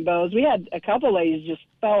all shooting bows. We had a couple ladies just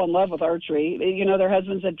fell in love with archery. Their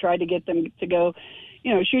husbands had tried to get them to go,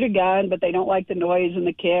 shoot a gun, but they don't like the noise and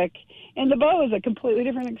the kick. And the bow is a completely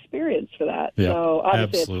different experience for that. Yeah, so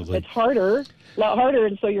obviously it's harder, a lot harder.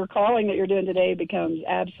 And so your calling that you're doing today becomes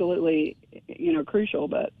absolutely, crucial.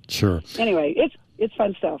 But sure. Anyway, it's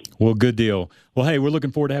fun stuff. Well, good deal. Well, hey, we're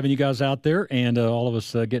looking forward to having you guys out there and all of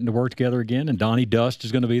us getting to work together again. And Donnie Dust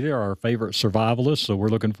is going to be there, our favorite survivalist. So we're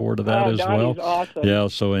looking forward to that as Donnie's well. Awesome. Yeah.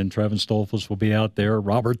 So, and Trevin Stolfus will be out there,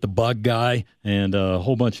 Robert the Bug Guy, and a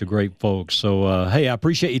whole bunch of great folks. So, hey, I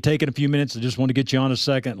appreciate you taking a few minutes. I just want to get you on a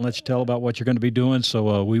second and let you tell about what you're going to be doing.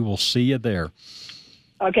 So we will see you there.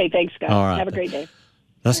 Okay. Thanks, guys. All right. Have a great day.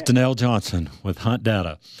 That's Danelle Johnson with Hunt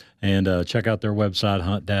Data. And check out their website,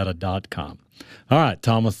 huntdata.com. All right,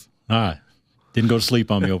 Thomas. All right. Didn't go to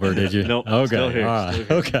sleep on me over there, did you? Nope. Okay. Still here. All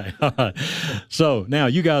right. Okay. All right. So now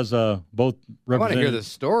you guys both represented. I want to hear the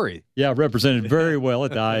story. Yeah, represented very well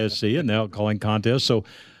at the ISC and the elk calling contest. So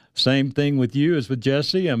same thing with you as with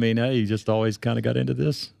Jesse. I mean, hey, you just always kind of got into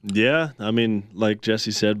this. Yeah. I mean, like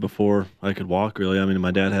Jesse said before, I could walk really. I mean,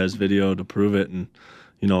 my dad has video to prove it. And,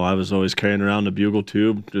 I was always carrying around a bugle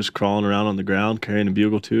tube, just crawling around on the ground, carrying a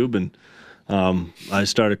bugle tube. And I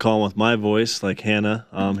started calling with my voice, like Hannah,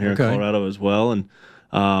 here in Colorado as well.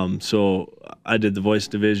 And so I did the voice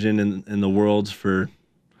division in the Worlds for,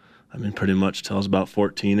 pretty much till I was about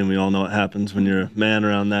 14. And we all know what happens when you're a man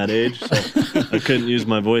around that age. So I couldn't use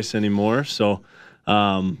my voice anymore. So,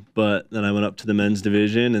 but then I went up to the men's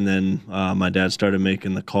division, and then my dad started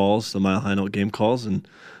making the calls, the Mile High Note game calls. And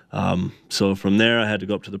so from there, I had to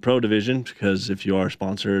go up to the pro division because if you are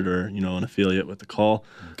sponsored or, an affiliate with the call,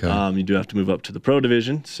 you do have to move up to the pro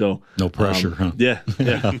division. So no pressure, huh? Yeah.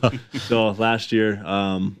 So last year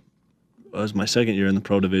was my second year in the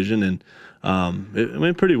pro division, and it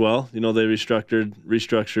went pretty well. They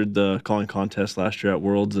restructured the calling contest last year at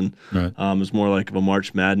Worlds, and it was more like of a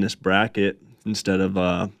March Madness bracket instead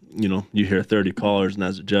of you hear 30 callers, and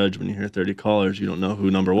as a judge, when you hear 30 callers, you don't know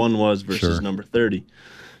who number 1 was versus number 30.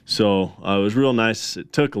 So it was real nice.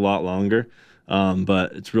 It took a lot longer,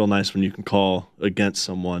 but it's real nice when you can call against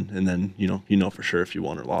someone and then you know for sure if you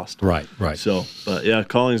won or lost. Right. So, but yeah,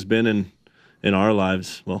 calling's been in our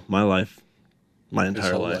lives. Well, my life, my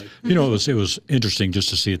entire life. It was interesting just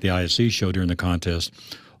to see at the ISC show during the contest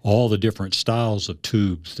all the different styles of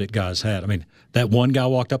tubes that guys had. I mean, that one guy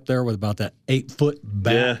walked up there with about that 8-foot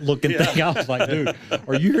bat-looking thing. I was like, dude,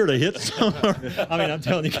 are you here to hit something? I mean, I'm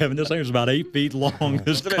telling you, Kevin, this thing was about 8 feet long.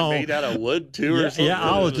 This Wasn't cone. it made out of wood, too, or something? Yeah,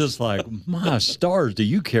 I was just like, my stars, do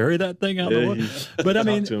you carry that thing out the wood? But, I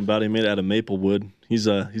mean. Talked to him about it. He made it out of maple wood. He's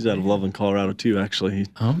out of Loveland, Colorado, too, actually.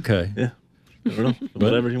 Okay. Yeah. I don't know.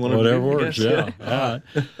 Whatever you want to do. Whatever works, yeah. All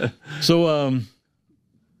right. So,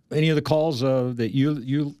 any of the calls that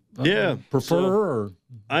you prefer? Or?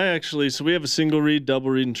 So we have a single read, double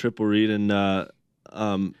read, and triple read. And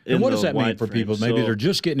what does that mean for people? Maybe they're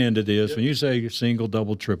just getting into this. When you say single,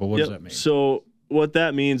 double, triple, what does that mean? So what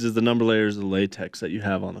that means is the number of layers of the latex that you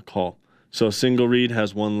have on the call. So a single read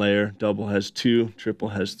has 1 layer, double has 2, triple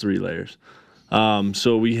has 3 layers.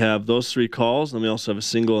 So we have those 3 calls, and we also have a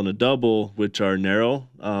single and a double, which are narrow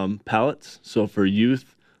pallets. So for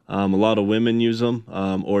youth, a lot of women use them,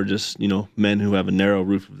 or just men who have a narrow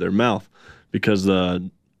roof of their mouth, because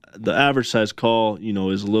the average size call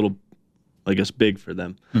is a little, I guess, big for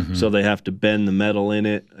them. Mm-hmm. So they have to bend the metal in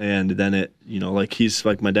it, and then it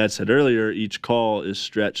like my dad said earlier, each call is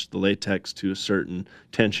stretched the latex to a certain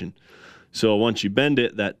tension. So once you bend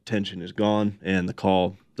it, that tension is gone, and the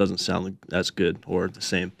call doesn't sound as good or the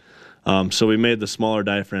same. So we made the smaller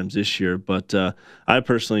diaphragms this year, but I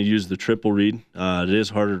personally use the triple reed. It is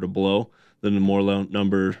harder to blow than the more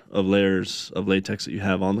number of layers of latex that you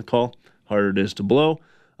have on the call. Harder it is to blow,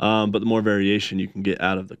 but the more variation you can get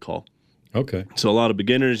out of the call. Okay. So a lot of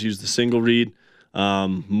beginners use the single reed.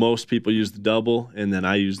 Most people use the double, and then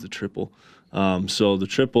I use the triple. So the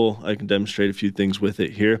triple, I can demonstrate a few things with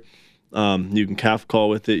it here. You can calf call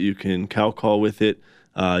with it. You can cow call with it.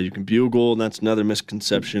 You can bugle, and that's another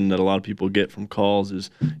misconception that a lot of people get from calls is,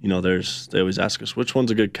 they always ask us, which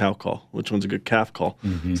one's a good cow call? Which one's a good calf call?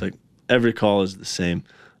 Mm-hmm. It's like every call is the same.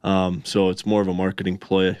 So it's more of a marketing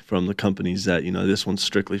ploy from the companies that, this one's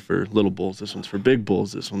strictly for little bulls, this one's for big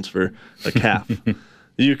bulls, this one's for a calf.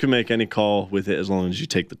 You can make any call with it as long as you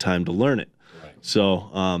take the time to learn it. Right.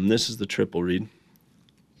 So this is the triple reed.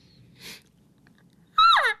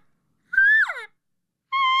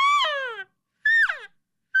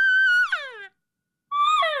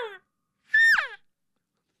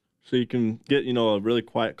 So you can get, a really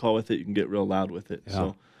quiet call with it. You can get real loud with it. Yeah.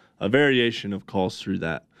 So a variation of calls through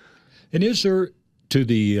that. And is there, to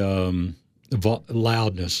the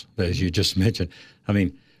loudness, as you just mentioned, I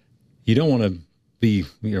mean, you don't want to be,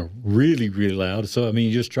 really, really loud. So, I mean,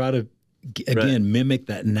 you just try to, again, mimic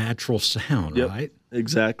that natural sound, right?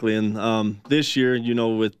 Exactly. And this year,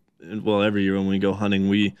 every year when we go hunting,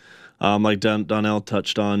 we, like Donnell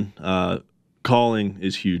touched on, calling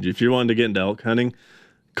is huge. If you're wanting to get into elk hunting,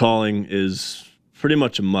 calling is pretty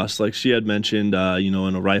much a must. Like she had mentioned,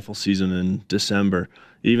 in a rifle season in December,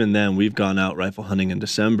 even then we've gone out rifle hunting in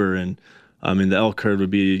December, and the elk herd would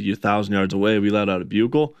be 1,000 yards away. We let out a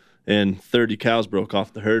bugle, and 30 cows broke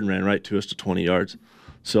off the herd and ran right to us to 20 yards.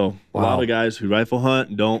 So a lot of guys who rifle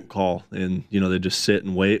hunt don't call, and they just sit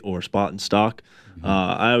and wait or spot and stalk. Mm-hmm.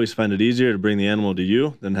 I always find it easier to bring the animal to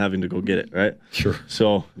you than having to go get it, right? Sure.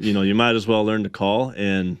 So you might as well learn to call,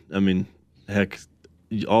 and heck,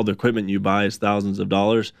 all the equipment you buy is thousands of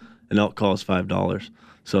dollars. An elk call is $5.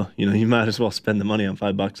 So, you might as well spend the money on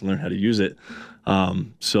 $5 and learn how to use it.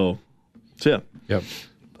 So yeah. Yep.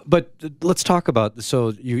 But let's talk about,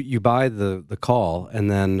 so you buy the call,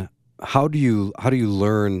 and then how do you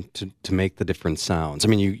learn to make the different sounds? I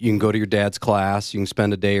mean, you can go to your dad's class, you can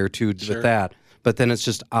spend a day or two with that, but then it's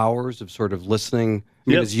just hours of sort of listening. I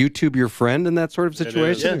mean, is YouTube your friend in that sort of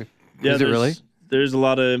situation? Yeah. Is it really? There's a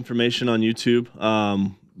lot of information on YouTube.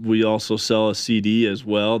 We also sell a CD as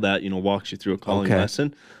well that walks you through a calling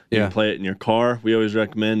lesson. You can play it in your car. We always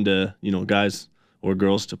recommend guys or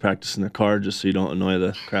girls to practice in their car just so you don't annoy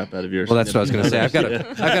the crap out of yours. Well, that's what I was going to say. I've got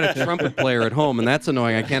a trumpet player at home, and that's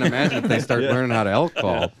annoying. I can't imagine if they start learning how to elk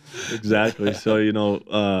call. Yeah, exactly. So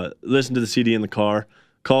listen to the CD in the car,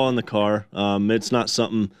 call in the car. It's not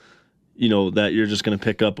something that you're just going to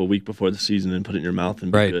pick up a week before the season and put it in your mouth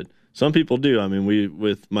and be good. Some people do. I mean,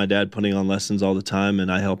 with my dad putting on lessons all the time, and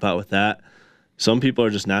I help out with that. Some people are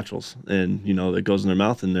just naturals, and it goes in their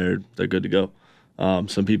mouth, and they're good to go.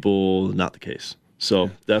 Some people, not the case.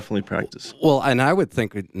 So definitely practice. Well, and I would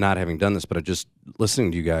think, not having done this, but just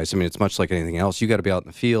listening to you guys, I mean, it's much like anything else. You got to be out in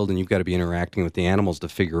the field, and you've got to be interacting with the animals to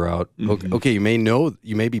figure out. Mm-hmm. Okay, you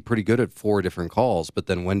may be pretty good at 4 different calls, but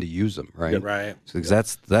then when to use them, right? Yeah, right. So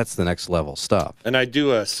that's the next level stuff. And I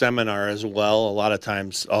do a seminar as well. A lot of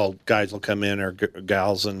times, all guys will come in or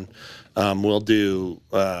gals, and We'll do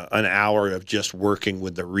an hour of just working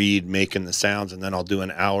with the reed, making the sounds, and then I'll do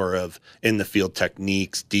an hour of in the field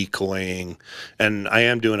techniques, decoying, and I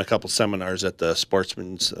am doing a couple seminars at the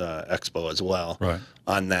Sportsman's Expo as well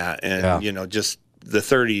on that. And you know, just the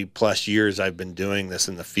 30 plus years I've been doing this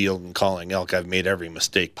in the field and calling elk, I've made every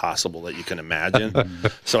mistake possible that you can imagine.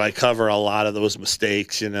 So I cover a lot of those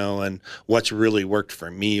mistakes, you know, and what's really worked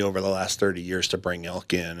for me over the last 30 years to bring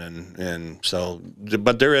elk in. And so,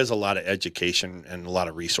 but there is a lot of education and a lot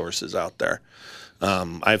of resources out there.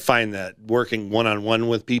 I find that working one-on-one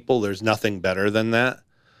with people, there's nothing better than that.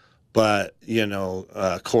 But, you know,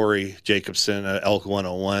 Corey Jacobson, Elk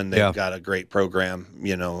 101, they've got a great program,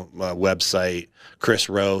 you know, website. Chris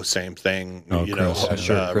Rowe, same thing, you know,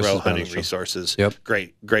 Rowe Hunting Resources.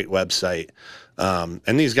 Great website.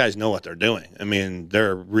 And these guys know what they're doing. I mean,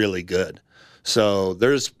 they're really good. So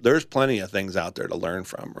there's plenty of things out there to learn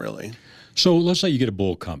from, really. So let's say you get a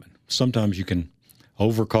bull coming. Sometimes you can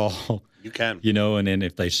overcall. You can. You know, and then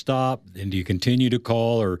if they stop, then do you continue to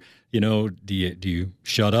call, or, you know, do you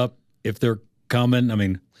shut up if they're coming? I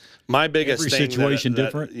mean, my biggest every thing situation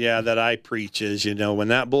different. That I preach is, you know, when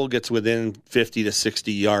that bull gets within 50 to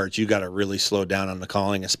 60 yards, you got to really slow down on the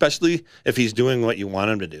calling, especially if he's doing what you want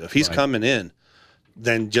him to do. If he's coming in,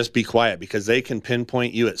 then just be quiet, because they can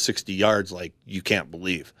pinpoint you at 60 yards like you can't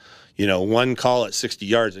believe. You know, one call at 60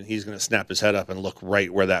 yards and he's going to snap his head up and look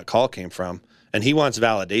right where that call came from. And he wants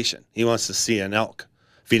validation. He wants to see an elk.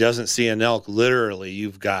 If he doesn't see an elk, literally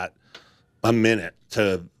you've got a minute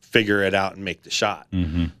to figure it out and make the shot.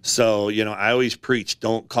 So, you know, I always preach,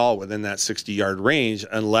 don't call within that 60-yard range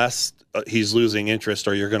unless he's losing interest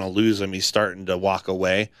or you're going to lose him. He's starting to walk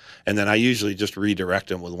away. And then I usually just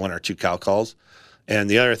redirect him with 1 or 2 cow calls. And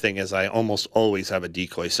the other thing is I almost always have a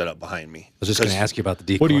decoy set up behind me. I was just going to ask you about the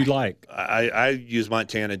decoy. What do you like? I use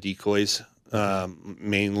Montana decoys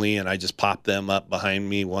mainly, and I just pop them up behind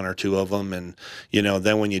me, 1 or 2 of them. And, you know,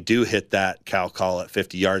 then when you do hit that cow call at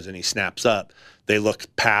 50 yards and he snaps up, they look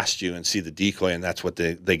past you and see the decoy, and that's what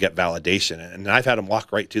they get validation. And I've had them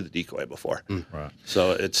walk right to the decoy before. Right.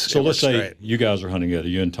 So let's say great. You guys are hunting together,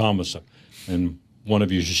 you and Thomas, and one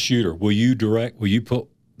of you is a shooter. Will you put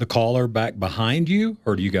the caller back behind you,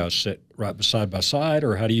 or do you guys sit right side by side,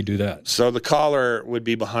 or how do you do that? So the caller would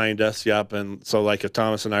be behind us, and so like if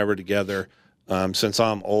Thomas and I were together, since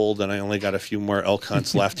I'm old and I only got a few more elk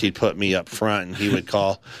hunts left, he'd put me up front and he would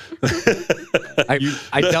call.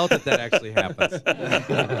 I doubt that actually happens.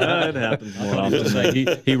 It happens more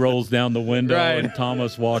often. He rolls down the window and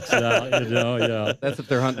Thomas walks out. You know, That's if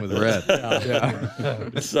they're hunting with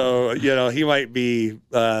red. So, you know, he might be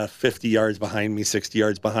 50 yards behind me, 60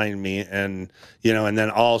 yards behind me, and, you know, and then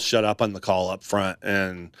I'll shut up on the call up front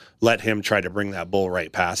and let him try to bring that bull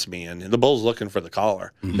right past me. And the bull's looking for the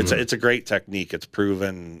caller. It's a great technique. It's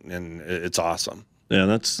proven, and it's awesome. Yeah,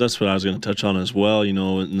 that's what I was going to touch on as well. You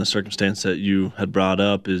know, in the circumstance that you had brought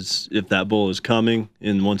up, is if that bull is coming,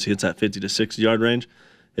 and once he hits that 50 to 60 yard range,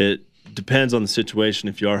 it depends on the situation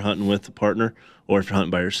if you are hunting with a partner or if you're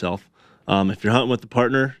hunting by yourself. If you're hunting with a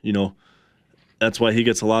partner, you know, that's why he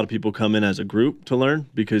gets a lot of people come in as a group to learn,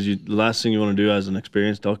 because the last thing you want to do as an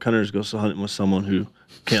experienced elk hunter is go hunting with someone who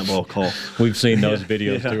can't blow a call. We've seen those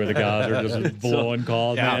videos too, where the guys are just blowing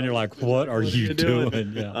calls, man. You're like, what are you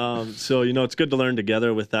doing? Yeah. So, you know, it's good to learn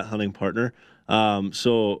together with that hunting partner.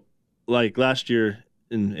 So, like last year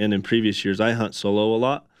and in previous years, I hunt solo a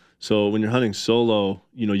lot. So when you're hunting solo,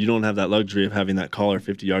 you know, you don't have that luxury of having that caller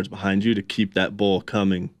 50 yards behind you to keep that bull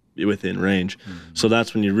coming within range. So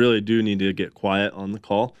that's when you really do need to get quiet on the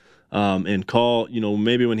call, and call, you know,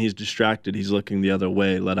 maybe when he's distracted, he's looking the other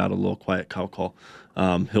way, let out a little quiet cow call.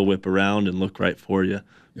 He'll whip around and look right for you.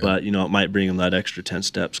 But, you know, it might bring him that extra 10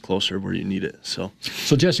 steps closer where you need it. So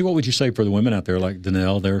Jesse, what would you say for the women out there like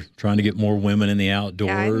Danelle? They're trying to get more women in the outdoors.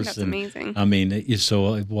 Yeah, I think that's amazing. I mean, I'm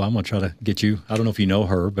going to try to get you. I don't know if you know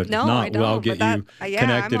her, but no, if not, I don't, I'll get you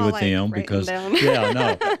connected with them because,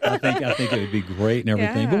 I think it would be great and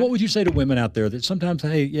everything. But what would you say to women out there that sometimes,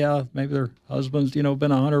 hey, maybe their husband's, you know,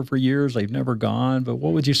 been a hunter for years, they've never gone, but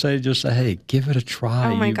what would you say? Just say, hey, give it a try.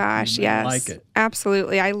 Oh my gosh, yes. Like it.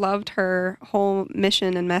 Absolutely. I loved her whole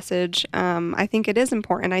mission and message. I think it is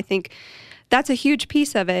important. I think that's a huge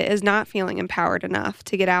piece of it, is not feeling empowered enough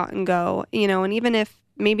to get out and go, you know, and even if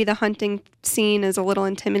maybe the hunting scene is a little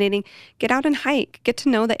intimidating, get out and hike, get to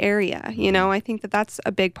know the area. You know, I think that's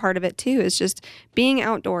a big part of it too, is just being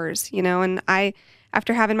outdoors, you know, and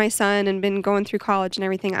after having my son and been going through college and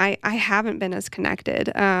everything, I haven't been as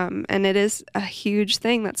connected. And it is a huge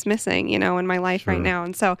thing that's missing, you know, in my life right now.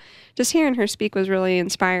 And so just hearing her speak was really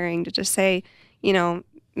inspiring, to just say, you know,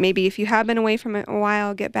 maybe if you have been away from it a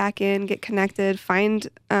while, get back in, get connected, find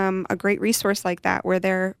a great resource like that where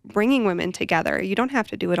they're bringing women together. You don't have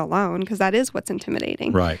to do it alone, because that is what's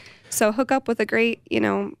intimidating. Right. So hook up with a great,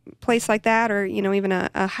 place like that, or, even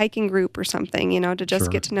a hiking group or something, to just Sure.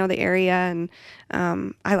 get to know the area. And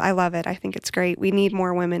I love it. I think it's great. We need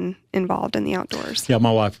more women involved in the outdoors. Yeah,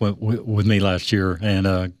 my wife went with me last year and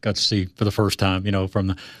got to see for the first time, from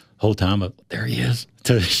the whole time of there he is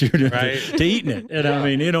to shooting to eating it. And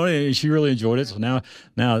I mean, she really enjoyed it. So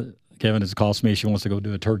now Kevin has cost me. She wants to go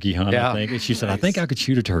do a turkey hunt, I think. And she said, I think I could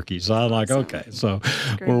shoot a turkey. So I'm like, okay. So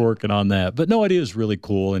we're working on that. But no, it is really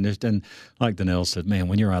cool. And like Danelle said, man,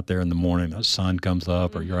 when you're out there in the morning, the sun comes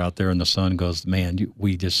up, or you're out there and the sun goes, man,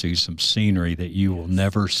 we just see some scenery that you will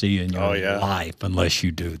never see in your life unless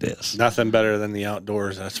you do this. Nothing better than the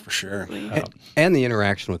outdoors, that's for sure. And the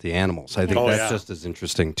interaction with the animals. I think that's just as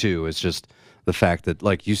interesting, too. It's just the fact that,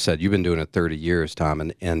 like you said, you've been doing it 30 years,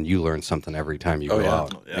 Tom, and you learn something every time you go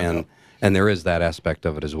out. And there is that aspect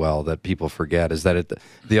of it as well that people forget, is that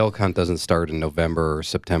the elk hunt doesn't start in November or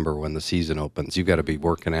September when the season opens. You've got to be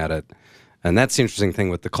working at it. And that's the interesting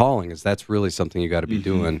thing with the calling, is that's really something you got to be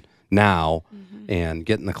doing now and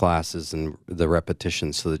getting the classes and the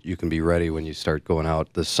repetitions so that you can be ready when you start going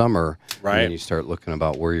out this summer. Right. And then you start looking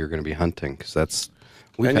about where you're going to be hunting, because that's...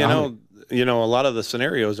 a lot of the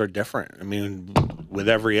scenarios are different. I mean, with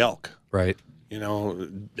every elk. Right.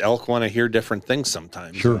 Elk want to hear different things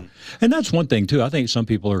sometimes. Sure. And that's one thing, too. I think some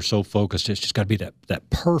people are so focused, it's just got to be that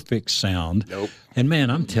perfect sound. Nope. And, man,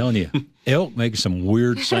 I'm telling you, elk make some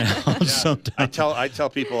weird sounds sometimes. I tell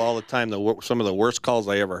people all the time some of the worst calls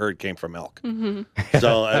I ever heard came from elk.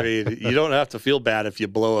 So, I mean, you don't have to feel bad if you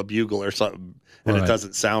blow a bugle or something and it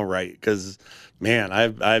doesn't sound right. Because, man,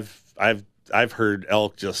 I've heard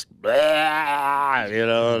elk just, and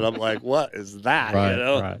I'm like, what is that?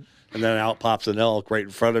 Right. And then out pops an elk right in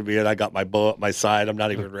front of me, and I got my bow at my side. I'm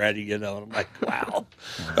not even ready, And I'm like, wow,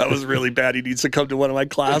 that was really bad. He needs to come to one of my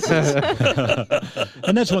classes.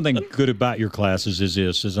 And that's one thing good about your classes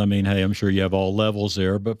is, I mean, hey, I'm sure you have all levels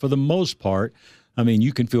there, but for the most part, I mean,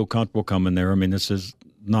 you can feel comfortable coming there. I mean, this is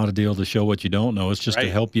not a deal to show what you don't know. It's just to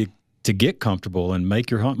help you to get comfortable and make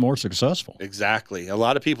your hunt more successful. Exactly. A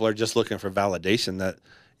lot of people are just looking for validation that,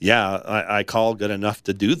 I call good enough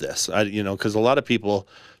to do this. Because a lot of people,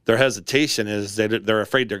 their hesitation is they're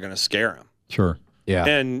afraid they're going to scare them. Sure. Yeah.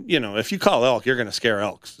 And, if you call elk, you're going to scare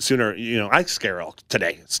elk sooner. I scare elk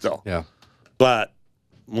today still. Yeah. But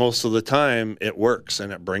most of the time it works,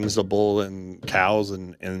 and it brings the bull and cows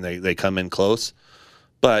and they come in close.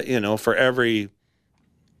 But, for every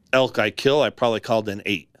elk I kill, I probably called in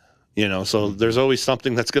 8. So there's always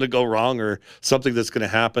something that's going to go wrong or something that's going to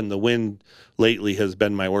happen. The wind lately has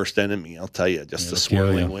been my worst enemy, I'll tell you. Just the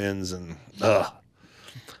swirling winds and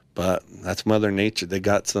But that's Mother Nature. They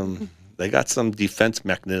got some defense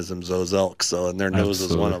mechanisms, those elk. So, and their nose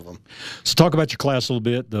is one of them. So talk about your class a little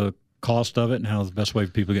bit, the cost of it, and how the best way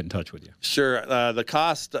for people to get in touch with you. Sure. The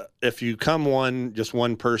cost, if you come just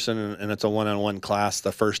one person and it's a one-on-one class,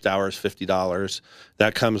 the first hour is $50.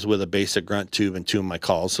 That comes with a basic grunt tube and 2 of my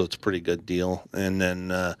calls, so it's a pretty good deal. And then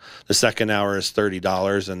the second hour is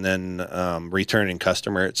 $30, and then returning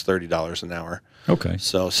customer, it's $30 an hour. Okay.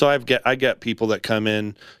 So I get people that come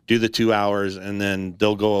in, do the 2 hours, and then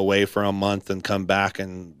they'll go away for a month and come back,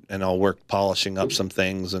 and I'll work polishing up some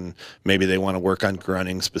things, and maybe they want to work on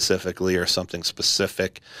grunting specifically or something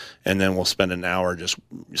specific, and then we'll spend an hour just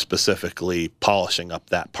specifically polishing up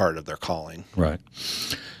that part of their calling. Right.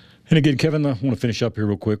 And again, Kevin, I want to finish up here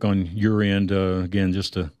real quick on your end. Again,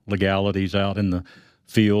 just the legalities out in the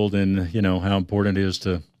field, and how important it is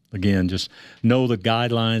to, again, just know the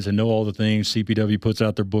guidelines and know all the things. CPW puts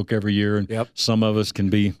out their book every year, and some of us can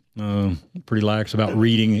be pretty lax about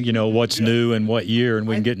reading, what's new and what year, and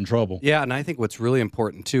we can get in trouble. Yeah, and I think what's really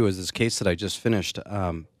important, too, is this case that I just finished.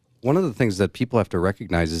 One of the things that people have to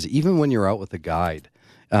recognize is even when you're out with a guide,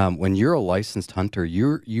 when you're a licensed hunter,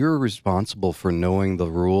 you're responsible for knowing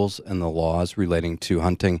the rules and the laws relating to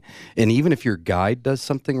hunting. And even if your guide does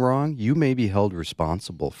something wrong, you may be held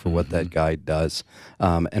responsible for what that guide does,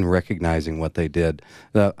 and recognizing what they did.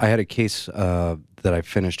 I had a case that I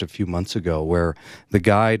finished a few months ago where the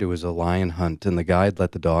guide, it was a lion hunt, and the guide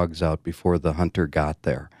let the dogs out before the hunter got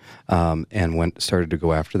there, and started to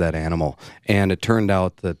go after that animal. And it turned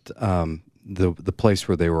out that the place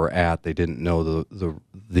where they were at, they didn't know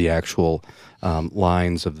the actual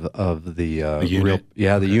lines of the unit.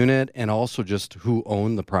 The unit, and also just who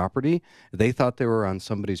owned the property. They thought they were on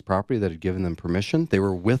somebody's property that had given them permission. They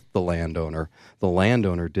were with the landowner. The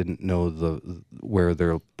landowner didn't know where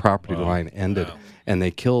their property line ended, and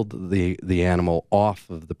they killed the animal off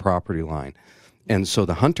of the property line. And so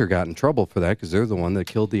the hunter got in trouble for that because they're the one that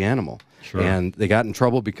killed the animal. Sure. And they got in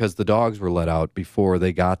trouble because the dogs were let out before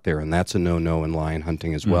they got there, and that's a no-no in lion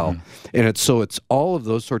hunting as well. And it's all of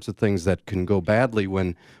those sorts of things that can go badly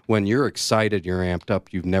when you're excited, you're amped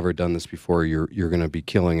up, you've never done this before, you're going to be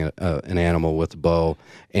killing an animal with a bow,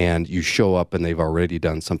 and you show up and they've already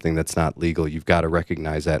done something that's not legal. You've got to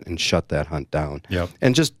recognize that and shut that hunt down. Yep.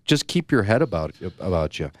 And just keep your head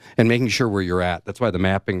about you and making sure where you're at. That's why the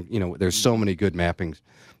mapping, there's so many good mapping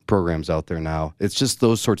programs out there now. It's just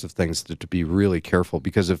those sorts of things to be really careful,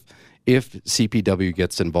 because if CPW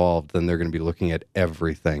gets involved, then they're going to be looking at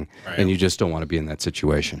everything, and you just don't want to be in that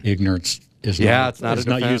situation. Ignorance is it's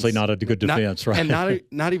not usually not a good defense, right? And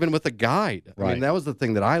not even with a guide. Right. I mean, that was the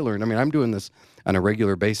thing that I learned. I mean, I'm doing this on a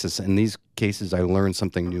regular basis. In these cases, I learn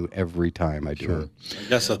something new every time I do it. I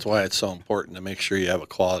guess that's why it's so important to make sure you have a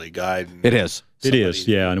quality guide. It is. It is,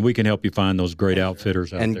 yeah, and we can help you find those great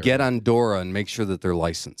outfitters out there. And get on DORA and make sure that they're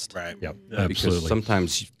licensed. Right. Yep, Because absolutely.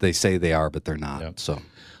 sometimes they say they are, but they're not. Yep. So.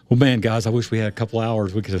 Well, man, guys, I wish we had a couple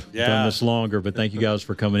hours. We could have done this longer, but thank you guys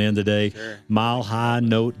for coming in today. Sure. Mile High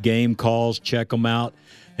Note Game Calls. Check them out.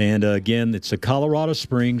 And, again, it's the Colorado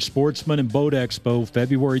Springs Sportsman and Boat Expo,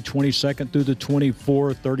 February 22nd through the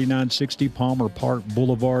 24th, 3960 Palmer Park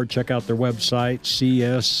Boulevard. Check out their website,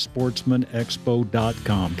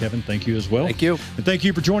 cssportsmanexpo.com. Kevin, thank you as well. Thank you. And thank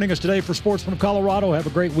you for joining us today for Sportsman of Colorado. Have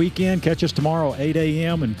a great weekend. Catch us tomorrow, 8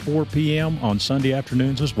 a.m. and 4 p.m. on Sunday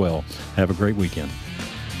afternoons as well. Have a great weekend.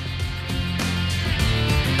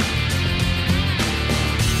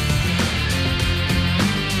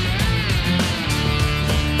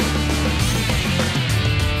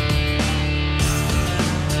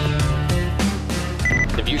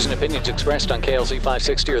 The views and opinions expressed on KLZ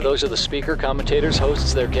 560 are those of the speaker, commentators,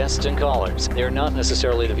 hosts, their guests, and callers. They are not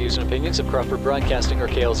necessarily the views and opinions of Crawford Broadcasting or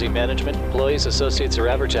KLZ management, employees, associates, or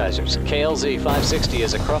advertisers. KLZ 560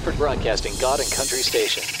 is a Crawford Broadcasting God and Country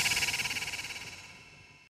station.